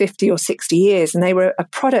last 50 or 60 years. And they were a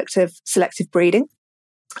product of selective breeding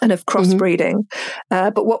and of crossbreeding.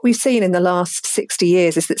 But what we've seen in the last 60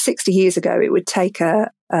 years is that 60 years ago, it would take a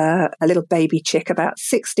little baby chick about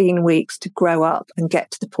 16 weeks to grow up and get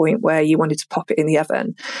to the point where you wanted to pop it in the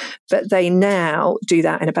oven. But they now do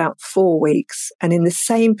that in about 4 weeks. And in the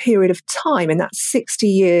same period of time, in that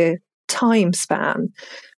 60-year time span,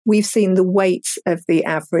 we've seen the weight of the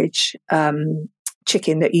average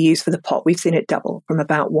chicken that you use for the pot, we've seen it double from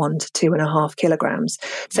about 1 to 2.5 kilograms.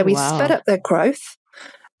 So we've sped up their growth,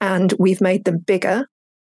 and we've made them bigger,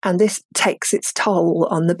 and this takes its toll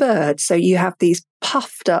on the bird. So you have these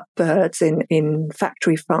puffed up birds in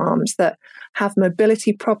factory farms that have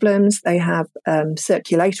mobility problems, they have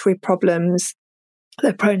circulatory problems,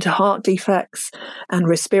 They're prone to heart defects and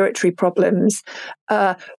respiratory problems.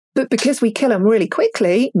 But because we kill them really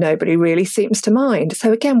quickly, nobody really seems to mind.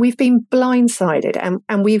 So again, we've been blindsided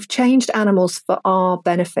and we've changed animals for our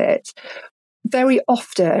benefit very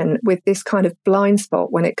often with this kind of blind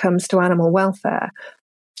spot when it comes to animal welfare.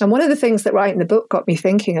 And one of the things that writing the book got me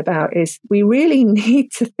thinking about is we really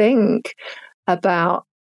need to think about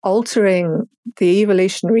altering the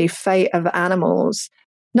evolutionary fate of animals,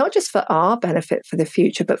 not just for our benefit for the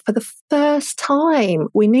future, but for the first time,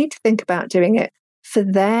 we need to think about doing it for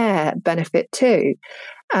their benefit too.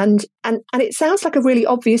 And it sounds like a really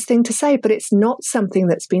obvious thing to say, but it's not something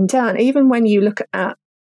that's been done. Even when you look at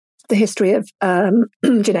the history of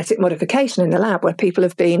genetic modification in the lab, where people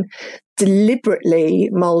have been deliberately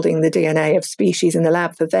molding the DNA of species in the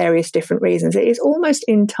lab for various different reasons, it is almost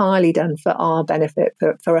entirely done for our benefit,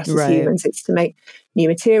 for us as humans. It's to make new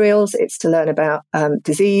materials, it's to learn about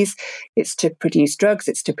disease, it's to produce drugs,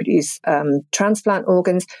 it's to produce transplant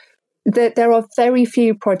organs. There are very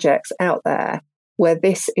few projects out there where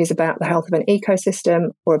this is about the health of an ecosystem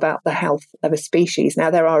or about the health of a species.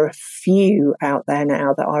 Now, there are a few out there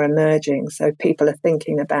now that are emerging. So people are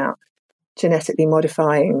thinking about genetically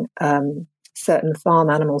modifying certain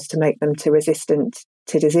farm animals to make them resistant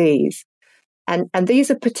to disease. And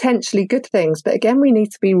these are potentially good things. But again, we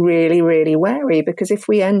need to be really, really wary, because if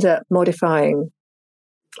we end up modifying,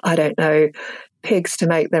 I don't know, pigs to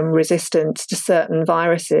make them resistant to certain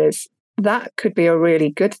viruses, that could be a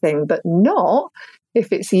really good thing, but not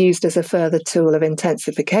if it's used as a further tool of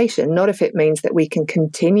intensification, not if it means that we can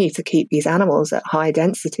continue to keep these animals at high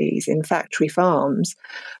densities in factory farms.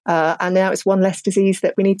 And now it's one less disease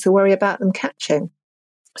that we need to worry about them catching.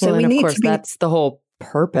 So well, and of course, that's the whole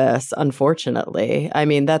purpose, unfortunately. I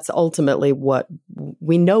mean, that's ultimately what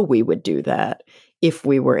we know. We would do that if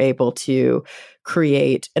we were able to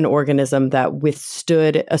create an organism that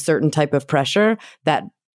withstood a certain type of pressure that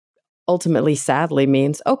ultimately, sadly,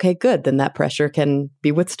 means, okay, good, then that pressure can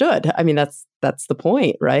be withstood. I mean, that's the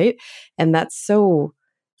point, right? And it's so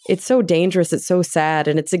dangerous. It's so sad.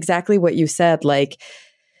 And it's exactly what you said. Like,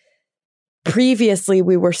 previously,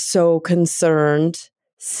 we were so concerned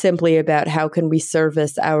simply about how can we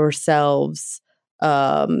service ourselves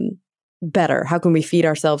better? How can we feed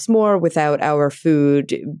ourselves more without our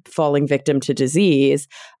food falling victim to disease?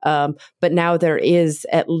 But now there is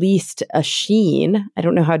at least a sheen. I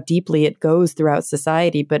don't know how deeply it goes throughout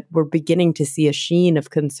society, but we're beginning to see a sheen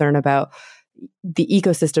of concern about the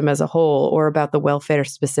ecosystem as a whole, or about the welfare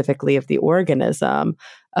specifically of the organism.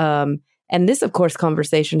 And this, of course,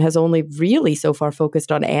 conversation has only really so far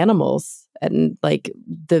focused on animals. And like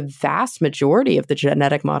the vast majority of the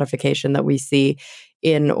genetic modification that we see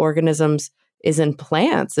in organisms is in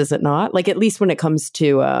plants, is it not? Like, at least when it comes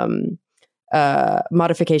to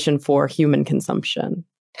modification for human consumption.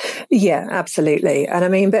 Yeah, absolutely. And I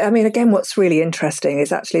mean, again, what's really interesting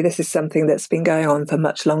is actually this is something that's been going on for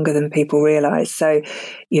much longer than people realize. So,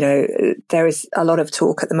 there is a lot of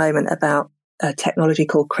talk at the moment about a technology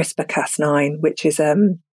called CRISPR-Cas9, which is,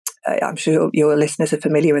 I'm sure your listeners are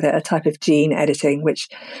familiar with it, a type of gene editing, which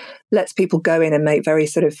lets people go in and make very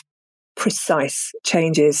sort of precise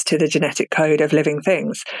changes to the genetic code of living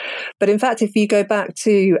things. But in fact, if you go back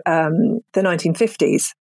to the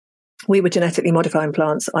 1950s, we were genetically modifying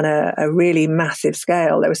plants on a really massive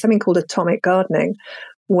scale. There was something called atomic gardening,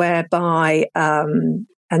 whereby, and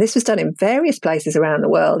this was done in various places around the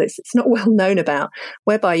world, it's not well known about,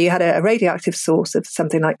 whereby you had a radioactive source of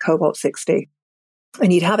something like cobalt-60,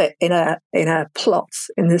 and you'd have it in a plot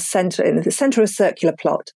in the center of a circular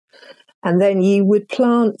plot. And then you would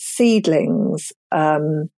plant seedlings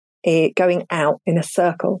going out in a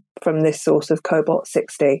circle from this source of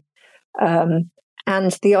cobalt-60.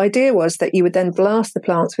 And the idea was that you would then blast the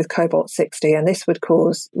plants with cobalt-60, and this would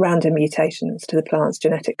cause random mutations to the plant's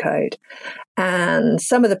genetic code. And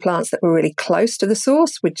some of the plants that were really close to the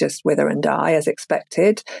source would just wither and die as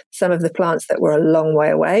expected. Some of the plants that were a long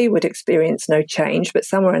way away would experience no change, but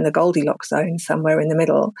somewhere in the Goldilocks zone, somewhere in the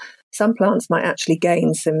middle, some plants might actually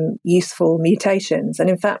gain some useful mutations. And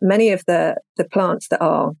in fact, many of the plants that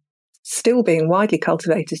are still being widely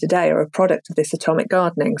cultivated today are a product of this atomic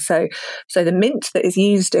gardening. So the mint that is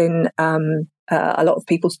used in a lot of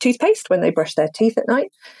people's toothpaste when they brush their teeth at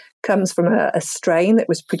night comes from a strain that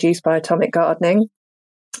was produced by atomic gardening.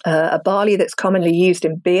 A barley that's commonly used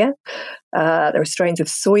in beer. There are strains of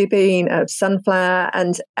soybean, of sunflower,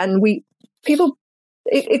 and people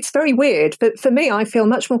it's very weird. But for me, I feel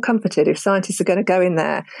much more comforted if scientists are going to go in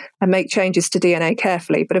there and make changes to DNA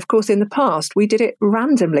carefully. But of course, in the past, we did it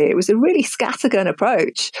randomly. It was a really scattergun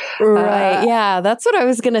approach. Right. Yeah, that's what I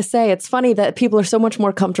was going to say. It's funny that people are so much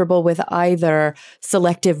more comfortable with either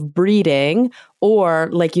selective breeding or,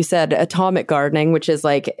 like you said, atomic gardening, which is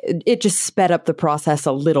like, it just sped up the process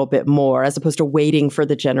a little bit more as opposed to waiting for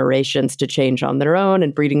the generations to change on their own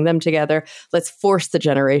and breeding them together. Let's force the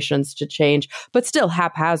generations to change, but still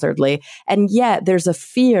haphazardly. And yet there's a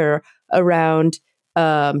fear around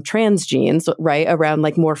transgenes, right? Around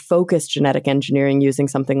like more focused genetic engineering using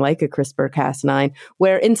something like a CRISPR-Cas9,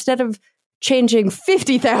 where instead of changing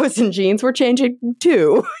 50,000 genes, we're changing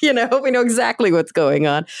 2. We know exactly what's going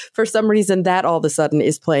on. For some reason, that all of a sudden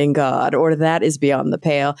is playing God, or that is beyond the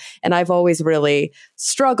pale. And I've always really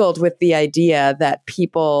struggled with the idea that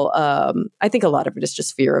people, I think a lot of it is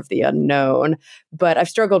just fear of the unknown, but I've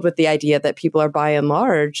struggled with the idea that people are by and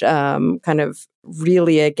large kind of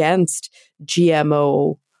really against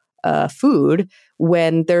GMO food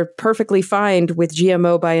when they're perfectly fine with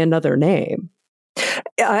GMO by another name.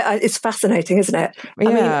 It's fascinating, isn't it?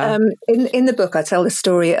 Yeah. I mean, in the book, I tell the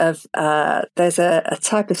story of there's a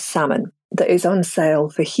type of salmon that is on sale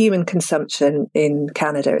for human consumption in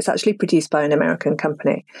Canada. It's actually produced by an American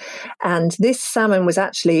company. And this salmon was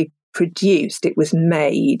actually produced, it was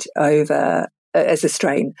made over as a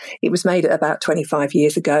strain. It was made about 25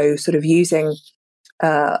 years ago, sort of using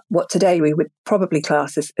what today we would probably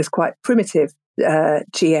class as quite primitive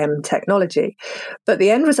GM technology. But the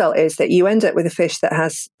end result is that you end up with a fish that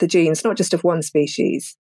has the genes not just of one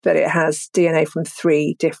species, but it has DNA from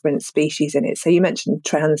 3 different species in it. So you mentioned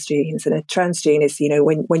transgenes, and a transgene is,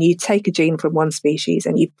 when you take a gene from one species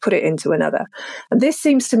and you put it into another. And this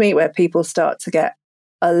seems to me where people start to get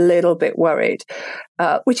a little bit worried,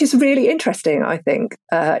 which is really interesting, I think,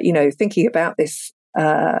 thinking about this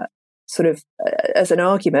sort of as an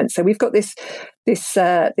argument. So we've got this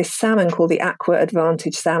salmon called the Aqua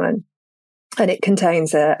Advantage salmon, and it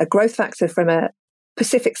contains a growth factor from a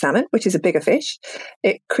Pacific salmon, which is a bigger fish.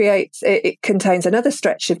 It contains another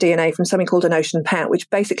stretch of DNA from something called an ocean pout, which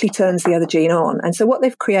basically turns the other gene on. And so what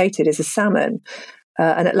they've created is a salmon,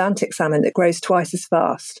 an Atlantic salmon that grows twice as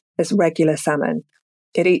fast as regular salmon.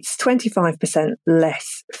 It eats 25%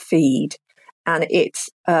 less feed, and it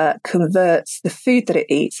converts the food that it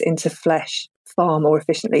eats into flesh far more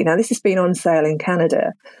efficiently. Now, this has been on sale in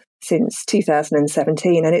Canada since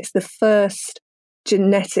 2017, and it's the first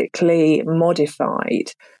genetically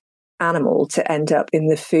modified animal to end up in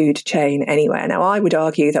the food chain anywhere. Now, I would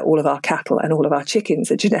argue that all of our cattle and all of our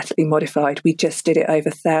chickens are genetically modified. We just did it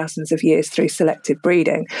over thousands of years through selective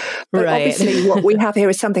breeding. But right. Obviously, what we have here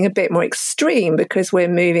is something a bit more extreme, because we're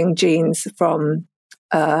moving genes from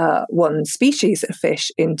one species of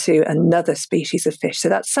fish into another species of fish. So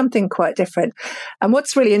that's something quite different. And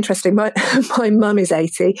what's really interesting, my mum is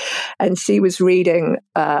 80, and she was reading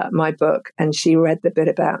my book, and she read the bit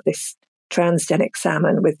about this transgenic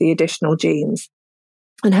salmon with the additional genes.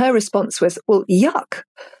 And her response was, well, yuck,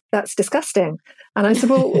 that's disgusting. And I said,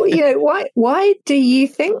 well, why do you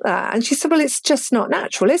think that? And she said, well, it's just not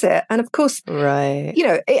natural, is it? And of course, right.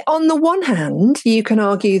 On the one hand, you can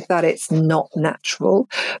argue that it's not natural.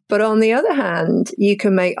 But on the other hand, you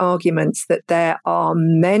can make arguments that there are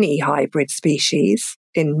many hybrid species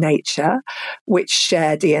in nature which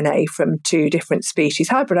share DNA from 2 different species.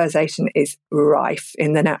 Hybridization is rife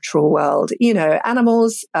in the natural world.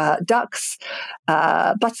 Animals, ducks,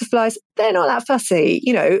 butterflies, they're not that fussy.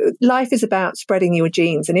 Life is about spreading your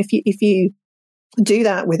genes. And if you do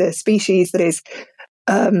that with a species that is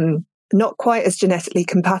not quite as genetically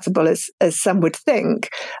compatible as some would think,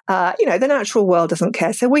 the natural world doesn't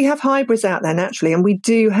care. So we have hybrids out there naturally, and we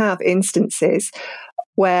do have instances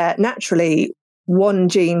where naturally one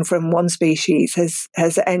gene from one species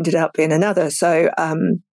has ended up in another. So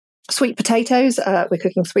sweet potatoes, we're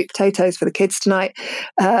cooking sweet potatoes for the kids tonight.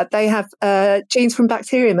 They have genes from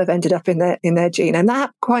bacterium have ended up in their gene, and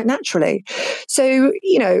that quite naturally. So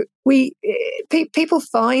people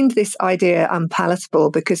find this idea unpalatable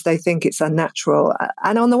because they think it's unnatural.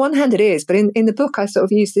 And on the one hand, it is, but in the book, I sort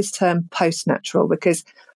of use this term post-natural, because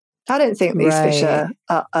I don't think these fish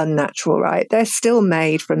are unnatural. Right? They're still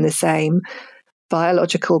made from the same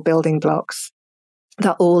biological building blocks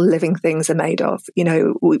that all living things are made of.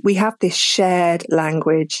 We have this shared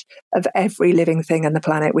language of every living thing on the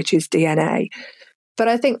planet, which is DNA. But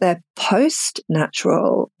I think they're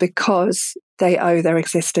post-natural because they owe their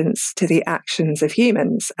existence to the actions of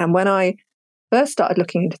humans. And when I first started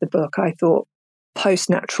looking into the book, I thought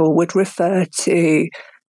post-natural would refer to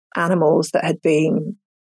animals that had been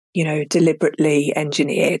deliberately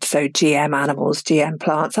engineered. So GM animals, GM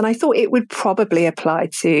plants. And I thought it would probably apply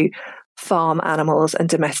to farm animals and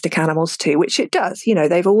domestic animals too, which it does.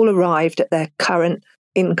 They've all arrived at their current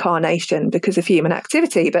incarnation because of human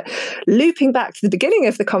activity. But looping back to the beginning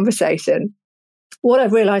of the conversation, what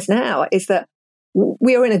I've realized now is that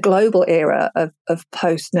we are in a global era of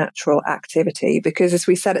post-natural activity, because as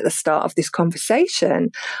we said at the start of this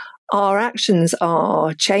conversation, our actions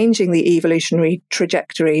are changing the evolutionary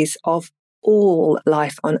trajectories of all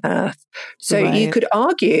life on Earth. So you could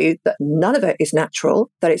argue that none of it is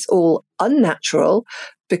natural, that it's all unnatural,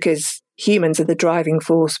 because humans are the driving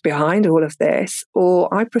force behind all of this.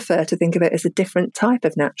 Or I prefer to think of it as a different type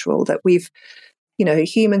of natural, that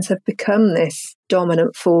humans have become this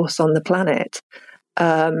dominant force on the planet.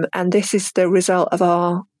 And this is the result of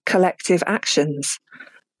our collective actions.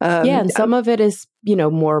 And some of it is,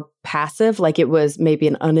 more passive, like it was maybe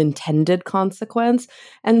an unintended consequence.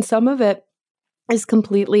 And some of it is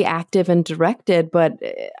completely active and directed. But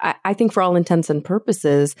I think for all intents and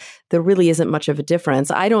purposes, there really isn't much of a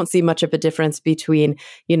difference. I don't see much of a difference between,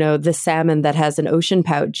 the salmon that has an ocean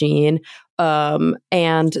pout gene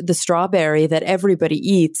and the strawberry that everybody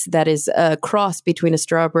eats, that is a cross between a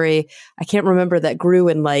strawberry, I can't remember, that grew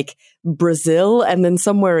in like Brazil and then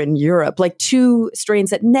somewhere in Europe, like two strains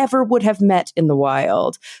that never would have met in the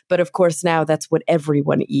wild. But of course, now that's what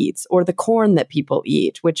everyone eats. Or the corn that people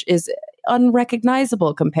eat, which is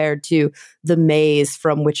unrecognizable compared to the maize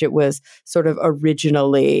from which it was sort of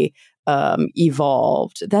originally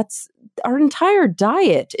evolved. That's our entire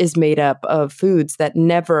diet is made up of foods that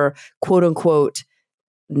never, quote unquote,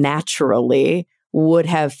 naturally would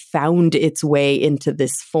have found its way into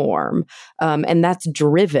this form. And that's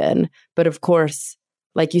driven. But of course,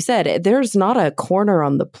 like you said, there's not a corner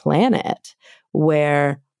on the planet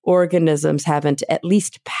where organisms haven't, at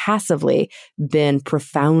least passively, been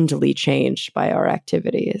profoundly changed by our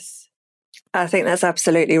activities. I think that's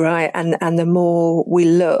absolutely right. And the more we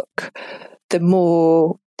look, the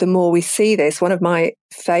more we see this. One of my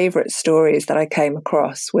favorite stories that I came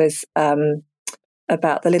across was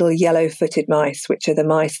about the little yellow-footed mice, which are the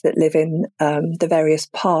mice that live in the various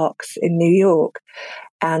parks in New York.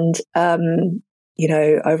 And,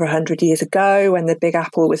 over 100 years ago, when the Big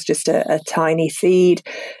Apple was just a tiny seed,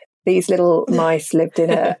 these little mice lived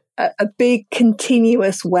in a big,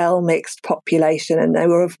 continuous, well-mixed population, and they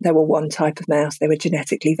were one type of mouse. They were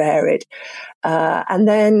genetically varied. And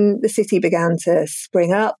then the city began to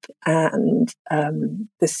spring up, and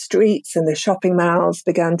the streets and the shopping malls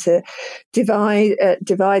began to divide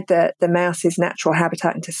the mouse's natural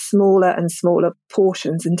habitat into smaller and smaller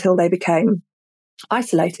portions until they became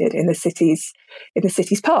isolated in the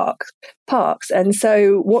city's parks. And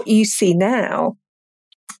so what you see now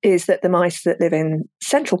is that the mice that live in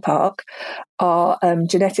Central Park are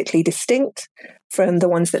genetically distinct from the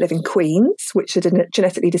ones that live in Queens, which are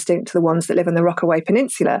genetically distinct to the ones that live in the Rockaway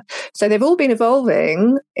Peninsula. So they've all been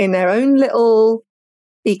evolving in their own little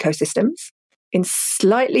ecosystems in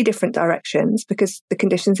slightly different directions, because the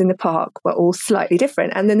conditions in the park were all slightly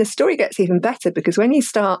different. And then the story gets even better, because when you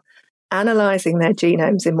start analysing their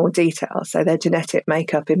genomes in more detail, so their genetic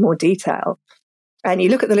makeup in more detail, and you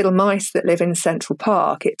look at the little mice that live in Central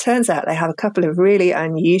Park, it turns out they have a couple of really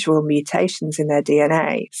unusual mutations in their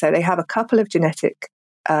DNA. So they have a couple of genetic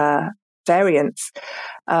variants,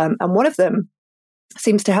 and one of them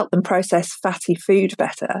seems to help them process fatty food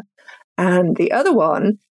better. And the other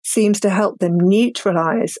one seems to help them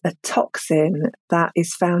neutralize a toxin that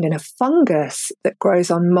is found in a fungus that grows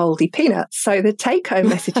on moldy peanuts. So the take-home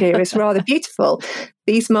message here is rather beautiful.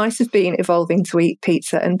 These mice have been evolving to eat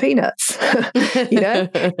pizza and peanuts,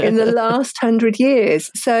 in the last 100 years.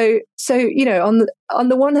 So on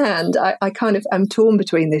the one hand, I kind of am torn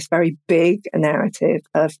between this very big narrative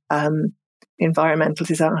of environmental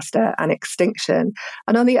disaster and extinction.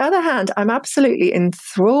 And on the other hand, I'm absolutely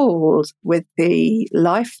enthralled with the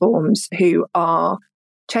life forms who are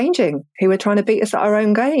changing, who are trying to beat us at our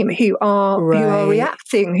own game, who are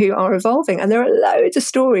reacting, who are evolving. And there are loads of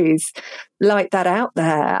stories like that out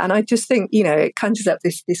there. And I just think, it conjures up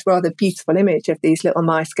this rather beautiful image of these little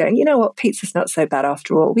mice going, you know what, pizza's not so bad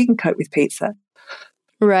after all. We can cope with pizza.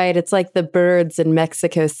 Right. It's like the birds in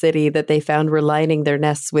Mexico City that they found were lining their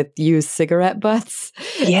nests with used cigarette butts.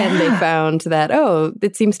 Yeah. And they found that,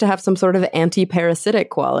 it seems to have some sort of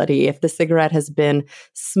anti-parasitic quality. If the cigarette has been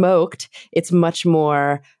smoked, it's much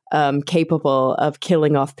more capable of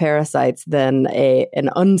killing off parasites than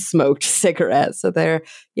an unsmoked cigarette. So they're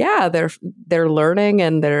learning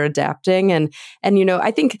and they're adapting. And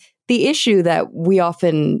I think the issue that we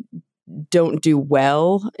often don't do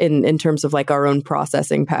well in terms of like our own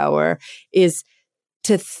processing power is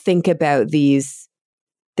to think about these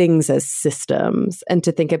things as systems and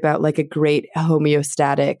to think about like a great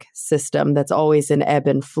homeostatic system that's always in ebb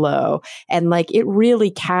and flow. And like it really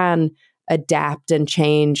can adapt and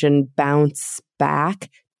change and bounce back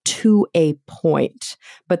to a point.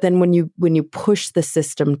 But then when you push the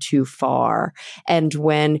system too far and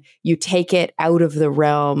when you take it out of the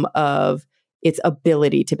realm of its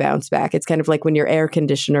ability to bounce back, it's kind of like when your air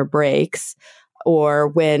conditioner breaks or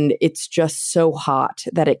when it's just so hot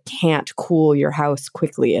that it can't cool your house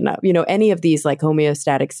quickly enough. You know, any of these like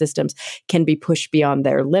homeostatic systems can be pushed beyond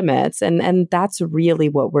their limits. And that's really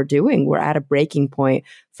what we're doing. We're at a breaking point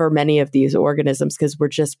for many of these organisms because we're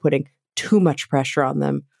just putting too much pressure on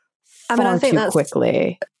them far too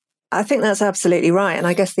quickly. I think that's absolutely right. And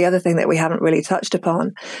I guess the other thing that we haven't really touched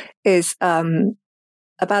upon is about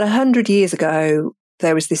 100 years ago,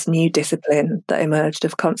 there was this new discipline that emerged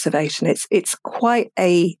of conservation. It's quite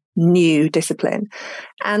a new discipline.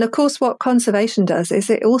 And of course, what conservation does is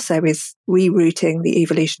it also is rerouting the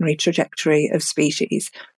evolutionary trajectory of species,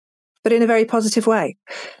 but in a very positive way.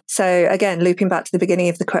 So again, looping back to the beginning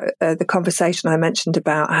of the conversation, I mentioned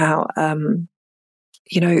about how,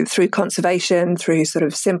 through conservation, through sort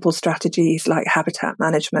of simple strategies like habitat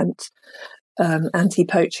management,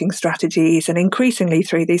 anti-poaching strategies, and increasingly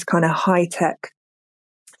through these kind of high-tech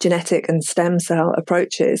genetic and stem cell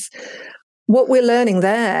approaches, what we're learning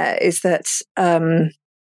there is that,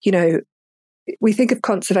 we think of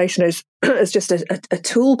conservation as just a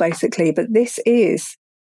tool, basically, but this is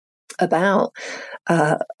about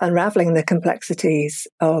unraveling the complexities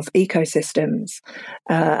of ecosystems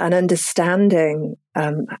and understanding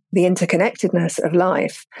the interconnectedness of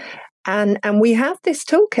life. And we have this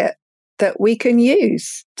toolkit that we can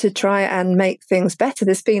use to try and make things better.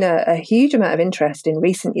 There's been a huge amount of interest in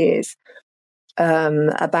recent years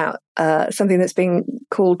about something that's been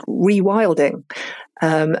called rewilding.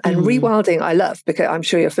 And rewilding I love because I'm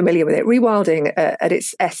sure you're familiar with it. Rewilding at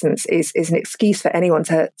its essence is an excuse for anyone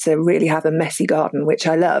to really have a messy garden, which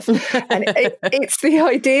I love. And it's the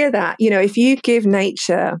idea that, if you give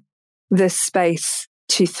nature the space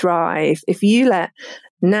to thrive, if you let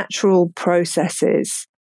natural processes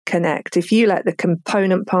connect, if you let the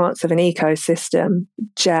component parts of an ecosystem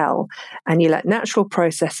gel and you let natural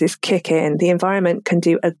processes kick in, the environment can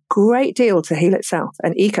do a great deal to heal itself,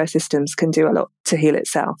 and ecosystems can do a lot to heal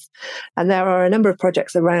itself. And there are a number of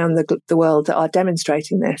projects around the world that are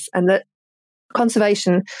demonstrating this, and that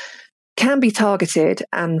conservation can be targeted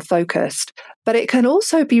and focused, but it can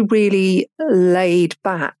also be really laid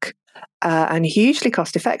back and hugely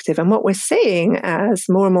cost effective. And what we're seeing as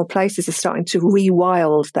more and more places are starting to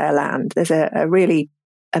rewild their land, there's a really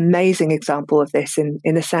amazing example of this in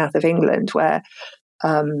the south of England, where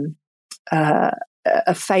a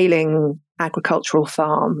failing agricultural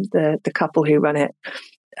farm, the couple who run it,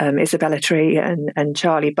 Isabella Tree and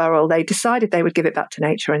Charlie Burrell, they decided they would give it back to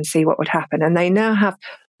nature and see what would happen. And they now have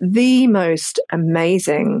the most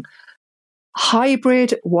amazing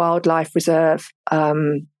hybrid wildlife reserve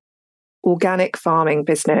organic farming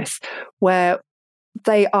business, where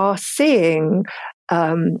they are seeing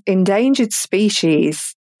endangered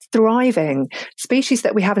species thriving, species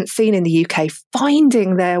that we haven't seen in the UK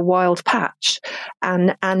finding their wild patch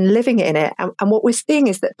and living in it. And what we're seeing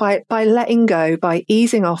is that by letting go, by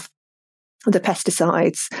easing off the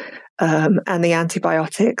pesticides and the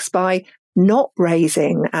antibiotics, by not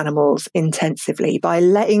raising animals intensively, by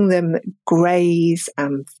letting them graze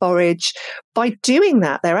and forage, by doing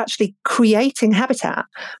that, they're actually creating habitat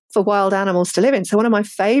for wild animals to live in. So one of my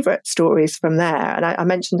favourite stories from there, and I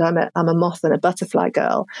mentioned I'm a moth and a butterfly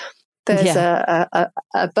girl. There's a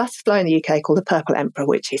butterfly in the UK called the purple emperor,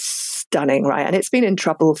 which is stunning, right? And it's been in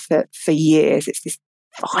trouble for years. It's this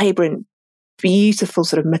vibrant, beautiful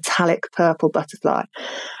sort of metallic purple butterfly.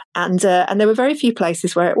 And there were very few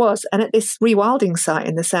places where it was. And at this rewilding site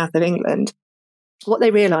in the south of England, what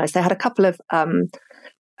they realised, they had a couple of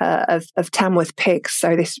Tamworth pigs.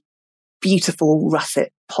 So this beautiful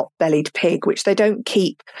russet pot-bellied pig, which they don't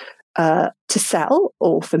keep to sell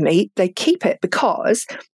or for meat. They keep it because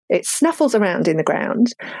it snuffles around in the ground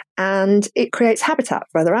and it creates habitat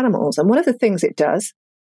for other animals. And one of the things it does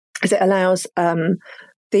is it allows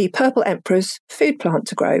the purple emperor's food plant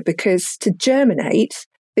to grow, because to germinate,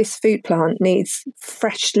 this food plant needs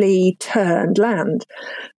freshly turned land.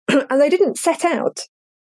 And they didn't set out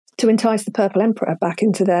to entice the purple emperor back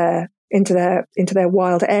into their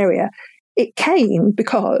wild area. It came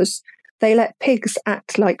because they let pigs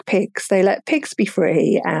act like pigs. They let pigs be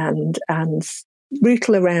free and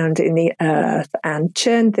rootle around in the earth and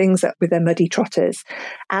churn things up with their muddy trotters.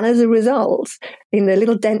 And as a result, in the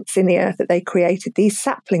little dents in the earth that they created, these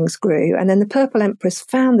saplings grew. And then the purple emperors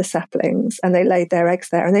found the saplings and they laid their eggs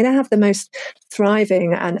there. And they now have the most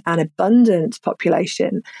thriving and abundant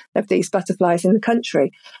population of these butterflies in the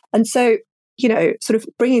country. And so, you know, sort of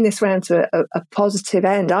bringing this round to a positive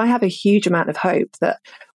end, I have a huge amount of hope that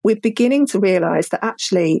we're beginning to realize that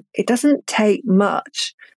actually it doesn't take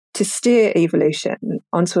much to steer evolution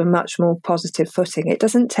onto a much more positive footing. It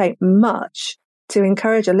doesn't take much to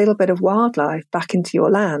encourage a little bit of wildlife back into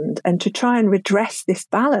your land and to try and redress this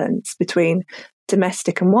balance between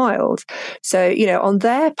domestic and wild. So, you know, on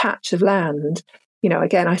their patch of land, you know,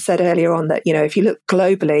 again, I said earlier on that, you know, if you look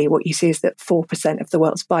globally, what you see is that 4% of the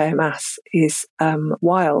world's biomass is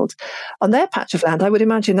wild. On their patch of land, I would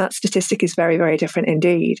imagine that statistic is very, very different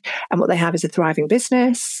indeed. And what they have is a thriving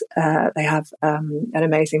business. They have an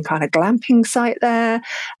amazing kind of glamping site there.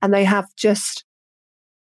 And they have just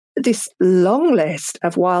this long list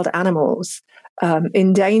of wild animals,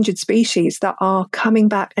 endangered species that are coming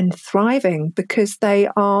back and thriving because they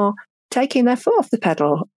are taking their foot off the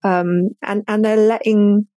pedal, and they're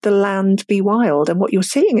letting the land be wild. And what you're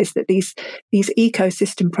seeing is that these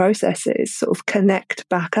ecosystem processes sort of connect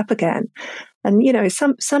back up again. And, you know,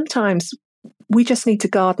 sometimes we just need to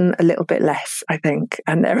garden a little bit less, I think.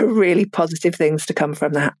 And there are really positive things to come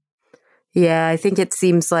from that. Yeah, I think it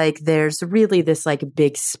seems like there's really this like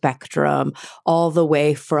big spectrum all the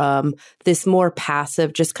way from this more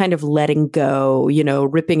passive, just kind of letting go, you know,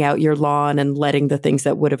 ripping out your lawn and letting the things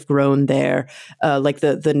that would have grown there, like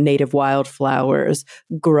the native wildflowers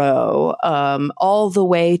grow, all the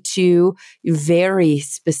way to very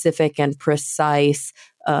specific and precise,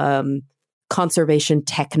 conservation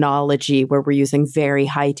technology where we're using very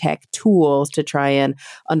high-tech tools to try and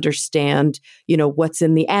understand, you know, what's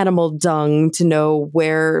in the animal dung to know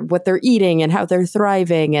what they're eating and how they're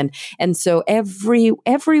thriving. And so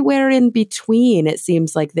everywhere in between, it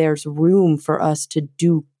seems like there's room for us to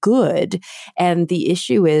do good. And the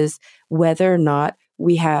issue is whether or not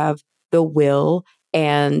we have the will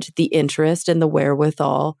and the interest and the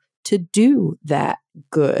wherewithal to do that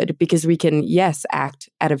good, because we can, yes, act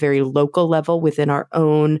at a very local level within our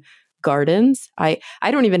own gardens. I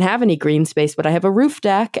don't even have any green space, but I have a roof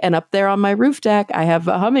deck, and up there on my roof deck, I have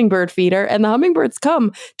a hummingbird feeder, and the hummingbirds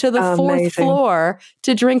come to the fourth floor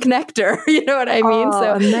to drink nectar. You know what I mean? Oh,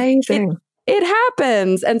 so amazing. It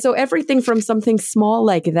happens. And so everything from something small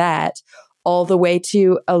like that all the way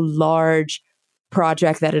to a large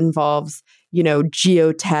project that involves, you know,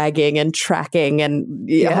 geotagging and tracking and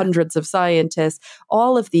hundreds of scientists.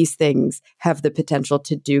 All of these things have the potential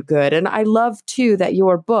to do good. And I love too that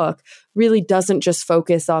your book really doesn't just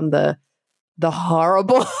focus on the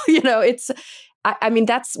horrible, you know, I mean,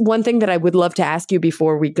 that's one thing that I would love to ask you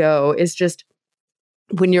before we go is just,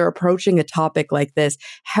 when you're approaching a topic like this,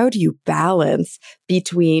 how do you balance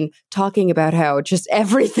between talking about how just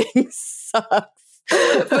everything sucks,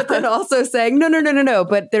 but then also saying, no,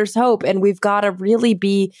 but there's hope and we've got to really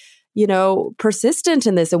be, you know, persistent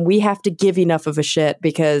in this, and we have to give enough of a shit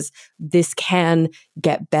because this can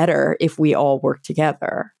get better if we all work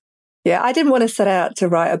together. Yeah, I didn't want to set out to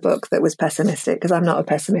write a book that was pessimistic because I'm not a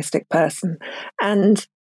pessimistic person. And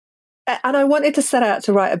I wanted to set out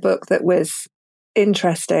to write a book that was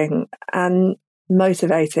interesting and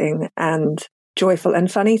motivating and joyful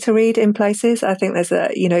and funny to read in places. I think there's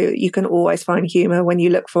you can always find humor when you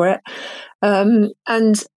look for it. And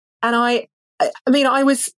I mean, I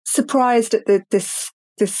was surprised at this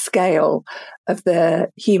scale of the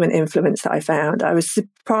human influence that I found. I was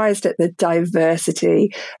surprised at the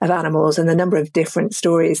diversity of animals and the number of different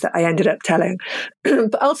stories that I ended up telling.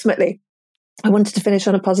 But ultimately, I wanted to finish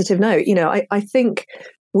on a positive note. You know, I think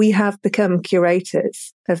we have become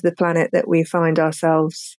curators of the planet that we find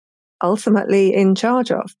ourselves ultimately in charge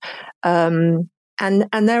of. And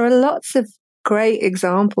there are lots of great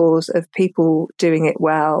examples of people doing it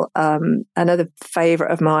well. Another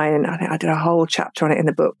favourite of mine, I think I did a whole chapter on it in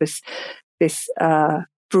the book, was this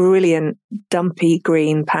brilliant dumpy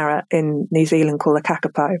green parrot in New Zealand called a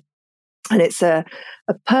kakapo. And it's a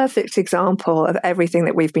perfect example of everything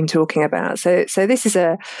that we've been talking about. So this is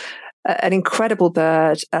an incredible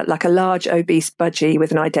bird, like a large obese budgie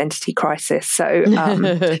with an identity crisis. So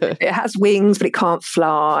it has wings, but it can't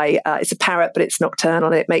fly. It's a parrot, but it's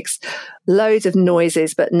nocturnal. And it makes loads of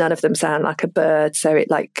noises, but none of them sound like a bird. So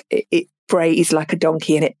it brays like a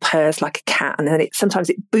donkey and it purrs like a cat. And then sometimes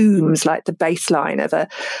it booms like the bass line of a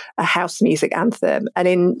house music anthem. And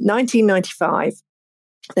in 1995,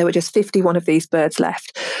 There were just 51 of these birds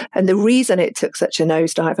left. And the reason it took such a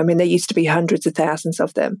nosedive, I mean, there used to be hundreds of thousands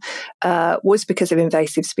of them, was because of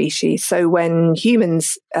invasive species. So when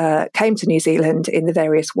humans came to New Zealand in the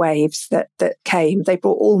various waves that came, they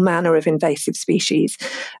brought all manner of invasive species,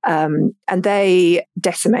 and they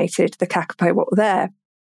decimated the kakapo what were there.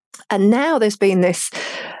 And now there's been this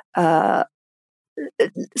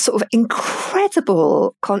sort of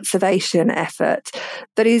incredible conservation effort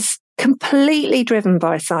that is completely driven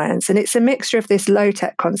by science. And it's a mixture of this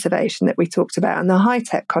low-tech conservation that we talked about and the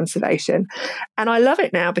high-tech conservation. And I love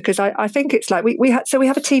it now because I think it's like we have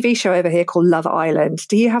a TV show over here called Love Island.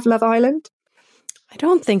 Do you have Love Island? I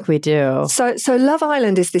don't think we do. So Love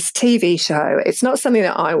Island is this TV show. It's not something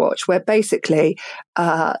that I watch, where basically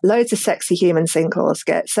loads of sexy human singles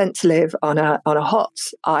get sent to live on a hot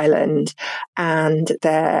island, and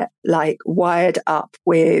they're like wired up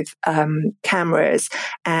with cameras,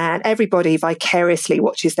 and everybody vicariously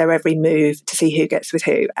watches their every move to see who gets with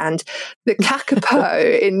who. And the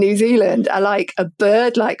kakapo in New Zealand are like a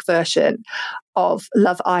bird-like version of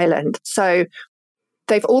Love Island. So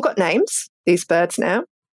they've all got names, these birds now.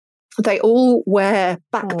 They all wear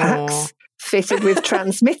backpacks fitted with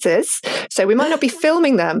transmitters. So we might not be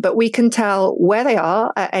filming them, but we can tell where they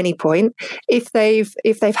are at any point. If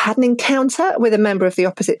they've had an encounter with a member of the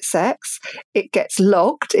opposite sex, it gets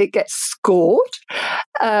logged, it gets scored.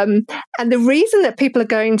 And the reason that people are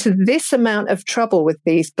going to this amount of trouble with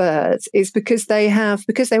these birds is because they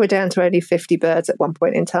were down to only 50 birds at one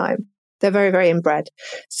point in time. They're very, very inbred.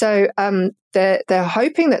 So they're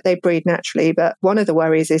hoping that they breed naturally, but one of the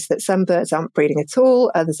worries is that some birds aren't breeding at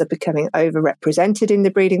all, others are becoming overrepresented in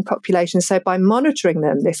the breeding population. So by monitoring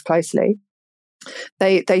them this closely,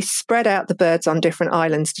 they spread out the birds on different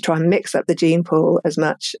islands to try and mix up the gene pool as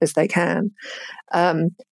much as they can.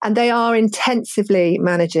 And they are intensively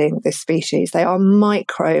managing this species. They are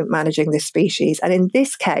micro-managing this species. And in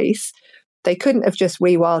this case, they couldn't have just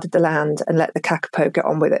rewilded the land and let the kakapo get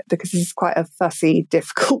on with it, because this is quite a fussy,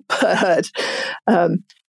 difficult bird.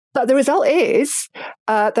 But the result is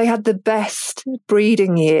they had the best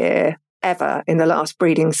breeding year ever in the last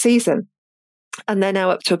breeding season. And they're now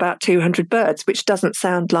up to about 200 birds, which doesn't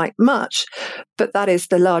sound like much, but that is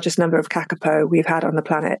the largest number of kakapo we've had on the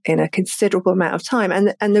planet in a considerable amount of time.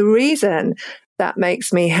 And the reason that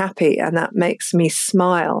makes me happy and that makes me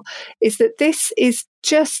smile is that this is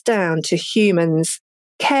just down to humans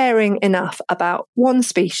caring enough about one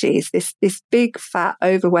species, this big, fat,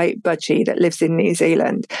 overweight budgie that lives in New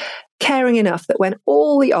Zealand, caring enough that when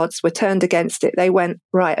all the odds were turned against it, they went,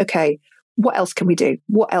 right, okay, what else can we do?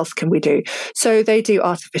 What else can we do? So they do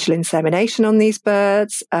artificial insemination on these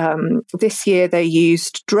birds. This year they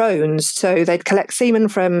used drones. So they'd collect semen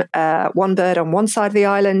from one bird on one side of the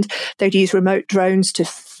island. They'd use remote drones to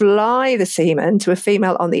fly the semen to a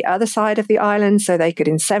female on the other side of the island so they could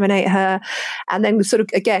inseminate her. And then sort of,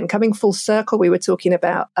 again, coming full circle, we were talking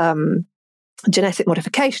about genetic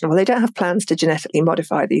modification. Well, they don't have plans to genetically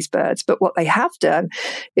modify these birds, but what they have done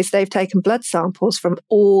is they've taken blood samples from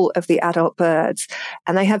all of the adult birds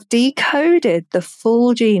and they have decoded the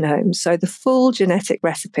full genome, so the full genetic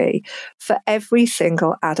recipe for every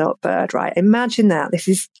single adult bird, right? Imagine that.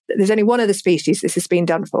 There's only one of the species this has been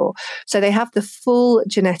done for. So they have the full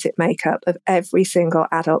genetic makeup of every single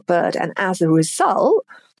adult bird. And as a result,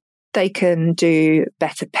 they can do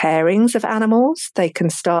better pairings of animals. They can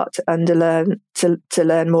start to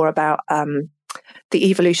learn more about the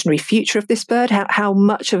evolutionary future of this bird. How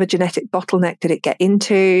much of a genetic bottleneck did it get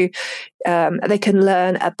into? They can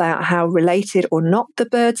learn about how related or not the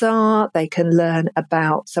birds are. They can learn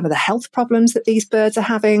about some of the health problems that these birds are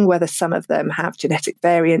having, whether some of them have genetic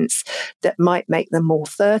variants that might make them more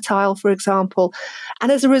fertile, for example.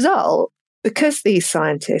 And as a result, because these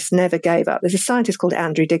scientists never gave up, there's a scientist called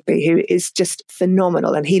Andrew Digby who is just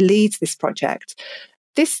phenomenal, and he leads this project.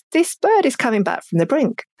 This bird is coming back from the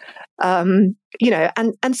brink, and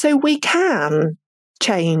so we can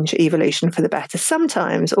change evolution for the better.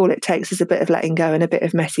 Sometimes all it takes is a bit of letting go and a bit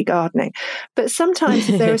of messy gardening. But sometimes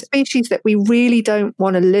if there are species that we really don't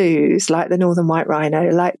want to lose, like the northern white rhino,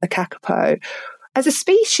 like the kakapo, as a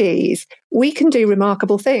species, we can do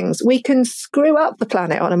remarkable things. We can screw up the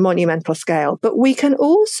planet on a monumental scale, but we can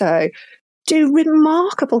also do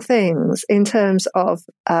remarkable things in terms of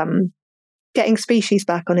getting species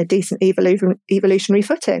back on a decent evolutionary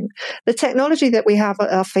footing. The technology that we have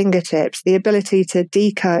at our fingertips, the ability to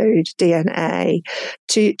decode DNA,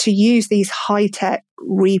 to use these high-tech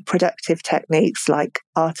reproductive techniques like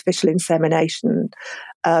artificial insemination,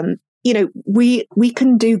 we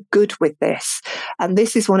can do good with this. And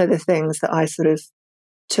this is one of the things that I sort of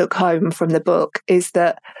took home from the book, is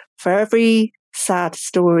that for every sad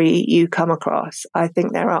story you come across. I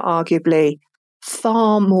think there are arguably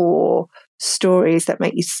far more stories that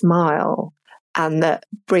make you smile and that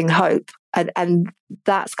bring hope. And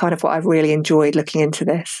that's kind of what I've really enjoyed looking into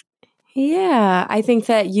this. Yeah, I think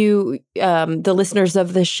that you, the listeners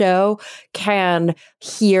of the show, can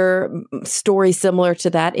hear stories similar to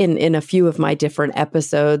that in a few of my different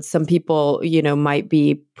episodes. Some people, might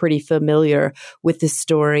be pretty familiar with the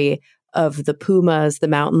story of the pumas, the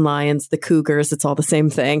mountain lions, the cougars. It's all the same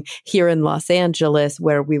thing here in Los Angeles,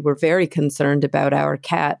 where we were very concerned about our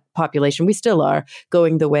cat population. We still are,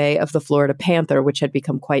 going the way of the Florida panther, which had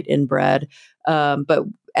become quite inbred. But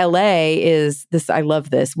LA is this, I love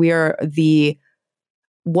this. We are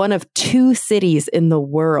one of 2 cities in the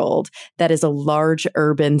world that is a large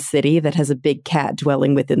urban city that has a big cat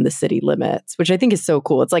dwelling within the city limits, which I think is so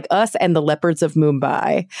cool. It's like us and the leopards of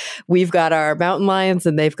Mumbai. We've got our mountain lions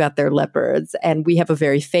and they've got their leopards. And we have a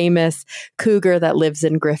very famous cougar that lives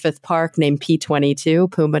in Griffith Park named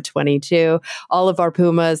P22, Puma 22. All of our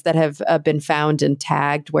pumas that have been found and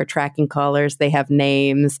tagged wear tracking collars. They have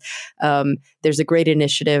names. There's a great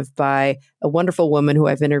initiative by a wonderful woman who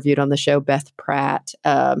I've interviewed on the show, Beth Pratt,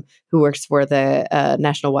 who works for the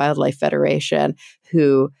National Wildlife Federation,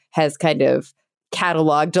 who has kind of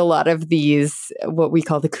cataloged a lot of these, what we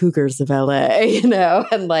call the cougars of LA,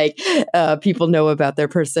 and people know about their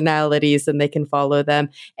personalities and they can follow them.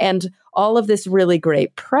 And all of this really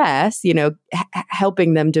great press,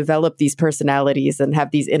 helping them develop these personalities and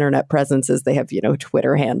have these internet presences. They have,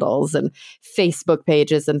 Twitter handles and Facebook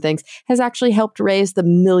pages and things, has actually helped raise the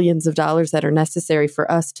millions of dollars that are necessary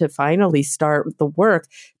for us to finally start the work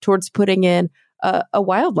towards putting in a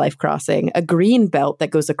wildlife crossing, a green belt that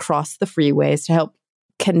goes across the freeways to help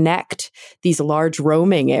connect these large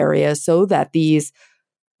roaming areas so that these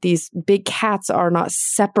big cats are not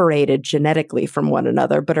separated genetically from one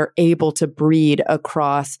another, but are able to breed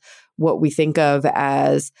across what we think of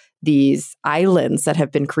as these islands that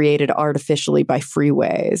have been created artificially by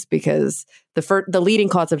freeways. Because the leading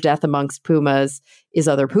cause of death amongst pumas is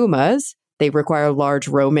other pumas. They require a large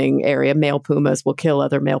roaming area. Male pumas will kill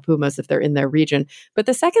other male pumas if they're in their region. But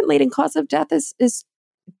the second leading cause of death is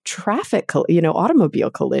traffic, automobile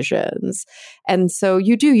collisions. And so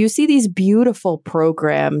you see these beautiful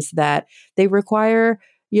programs that they require,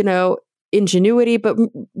 ingenuity, but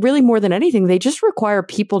really more than anything, they just require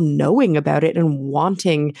people knowing about it and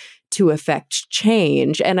wanting to affect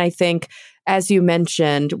change. And I think, as you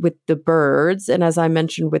mentioned with the birds, and as I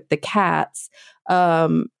mentioned with the cats,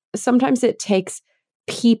 sometimes it takes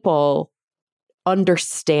people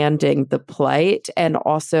understanding the plight and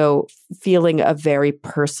also feeling a very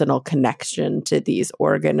personal connection to these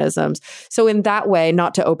organisms. So in that way,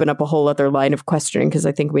 not to open up a whole other line of questioning, because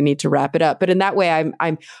I think we need to wrap it up, but in that way,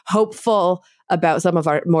 I'm hopeful about some of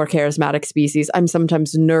our more charismatic species. I'm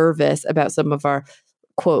sometimes nervous about some of our,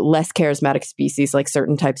 quote, less charismatic species, like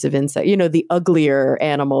certain types of insect, the uglier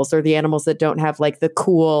animals or the animals that don't have like the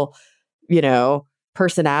cool,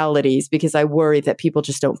 personalities, because I worry that people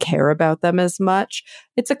just don't care about them as much.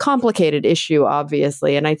 It's a complicated issue,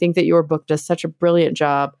 obviously. And I think that your book does such a brilliant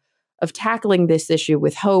job of tackling this issue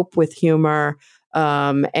with hope, with humor,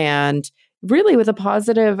 and really with a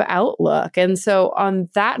positive outlook. And so on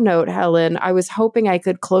that note, Helen, I was hoping I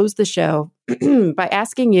could close the show by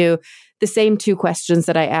asking you the same 2 questions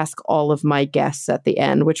that I ask all of my guests at the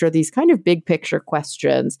end, which are these kind of big picture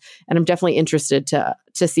questions. And I'm definitely interested to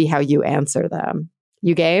see how you answer them.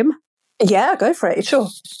 You game? Yeah, go for it. Sure.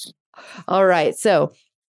 All right. So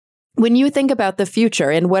when you think about the future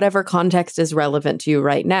in whatever context is relevant to you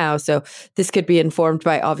right now, so this could be informed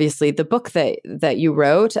by obviously the book that you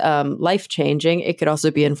wrote, life-changing. It could also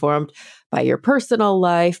be informed by your personal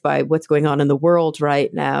life, by what's going on in the world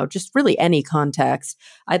right now, just really any context.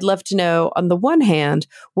 I'd love to know, on the one hand,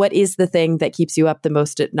 what is the thing that keeps you up the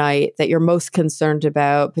most at night, that you're most concerned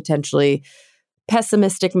about, potentially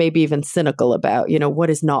pessimistic, maybe even cynical about, what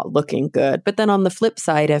is not looking good. But then on the flip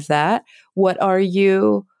side of that, what are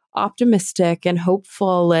you optimistic and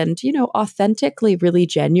hopeful and, authentically, really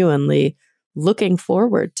genuinely looking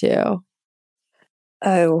forward to?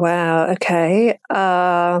 Oh, wow. Okay.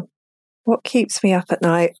 What keeps me up at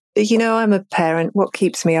night? I'm a parent. What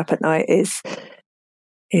keeps me up at night is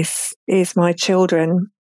my children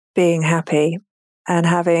being happy and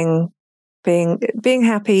being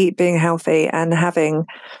happy, being healthy, and having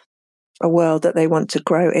a world that they want to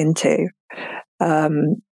grow into.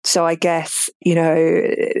 So I guess,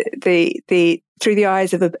 the through the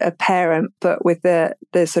eyes of a parent, but with the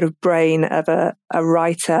sort of brain of a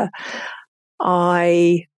writer,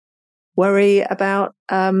 I worry about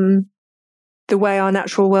the the way our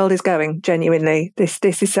natural world is going. Genuinely, this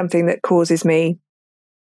is something that causes me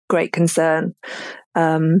great concern.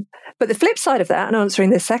 But the flip side of that, and answering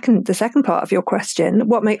the second part of your question,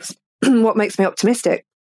 what makes me optimistic?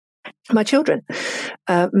 My children,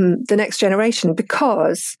 the next generation,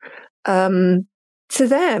 because to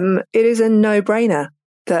them it is a no-brainer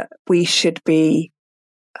that we should be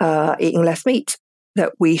eating less meat.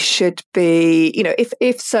 That we should be,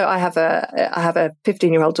 if so, I have a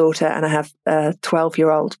 15-year-old daughter and I have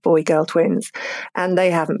 12-year-old boy-girl twins, and they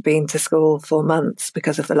haven't been to school for months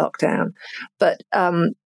because of the lockdown. But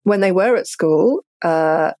when they were at school,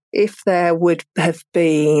 if there would have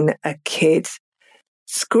been a kid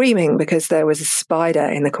screaming because there was a spider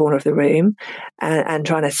in the corner of the room and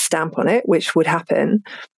trying to stamp on it, which would happen,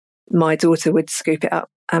 my daughter would scoop it up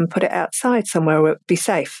and put it outside somewhere where it would be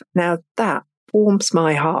safe. Now that warms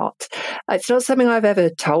my heart. It's not something I've ever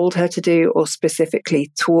told her to do or specifically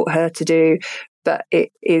taught her to do, but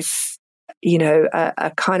it is,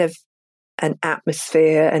 a kind of an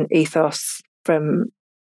atmosphere, an ethos from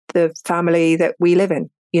the family that we live in,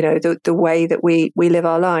 the way that we live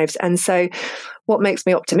our lives. And so what makes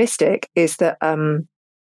me optimistic is that, the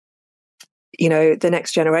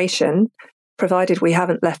next generation, provided we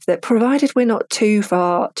haven't left that, provided we're not too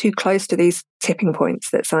close to these tipping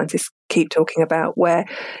points that scientists keep talking about, where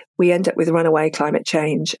we end up with runaway climate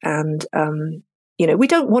change. And, we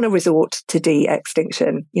don't want to resort to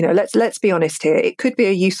de-extinction. Let's be honest here. It could be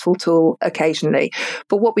a useful tool occasionally,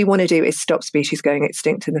 but what we want to do is stop species going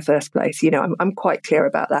extinct in the first place. I'm quite clear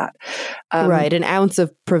about that. Right. An ounce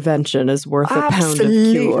of prevention is worth a pound of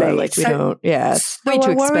cure. Like it's way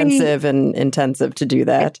too expensive and intensive to do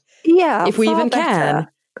that. Yeah. If we even can.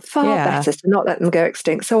 Far better to not let them go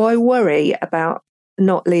extinct. So I worry about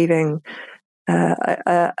not leaving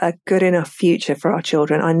a good enough future for our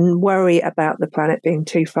children. I worry about the planet being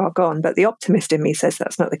too far gone, but the optimist in me says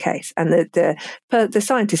that's not the case. And the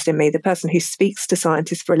scientist in me, the person who speaks to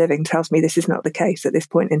scientists for a living, tells me this is not the case at this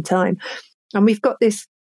point in time. And we've got this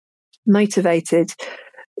motivated,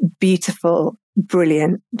 beautiful,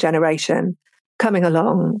 brilliant generation coming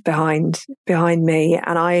along behind me,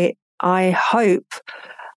 and I hope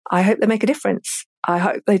they make a difference. I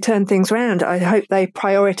hope they turn things around. I hope they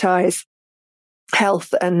prioritize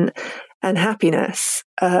health and happiness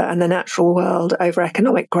and the natural world over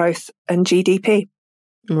economic growth and GDP.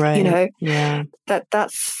 Right.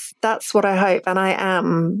 That's what I hope, and I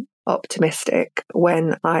am optimistic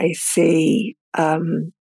when I see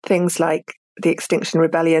things like the Extinction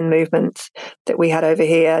Rebellion movement that we had over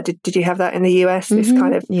here. Did you have that in the US? This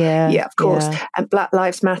kind of of course. Yeah. And Black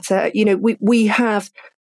Lives Matter. We have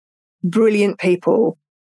brilliant people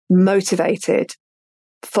motivated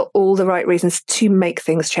for all the right reasons to make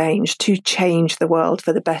things change, to change the world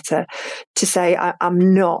for the better, to say,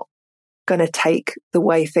 I'm not going to take the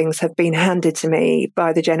way things have been handed to me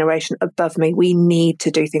by the generation above me. We need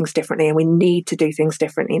to do things differently, and we need to do things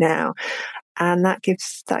differently now. And that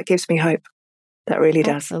gives me hope. That really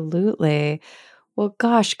does. Absolutely. Well,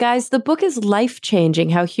 gosh, guys, the book is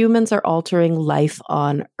life-changing, How Humans Are Altering Life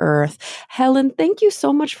on Earth. Helen, thank you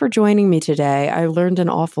so much for joining me today. I learned an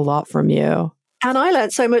awful lot from you. And I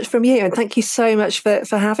learned so much from you, and thank you so much for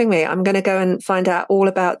having me. I'm going to go and find out all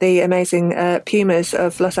about the amazing pumas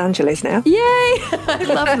of Los Angeles now. Yay! I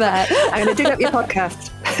love that. I'm going to dig up your podcast.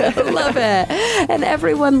 I love it. And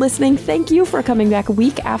everyone listening, thank you for coming back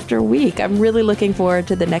week after week. I'm really looking forward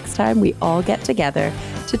to the next time we all get together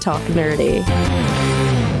to talk nerdy.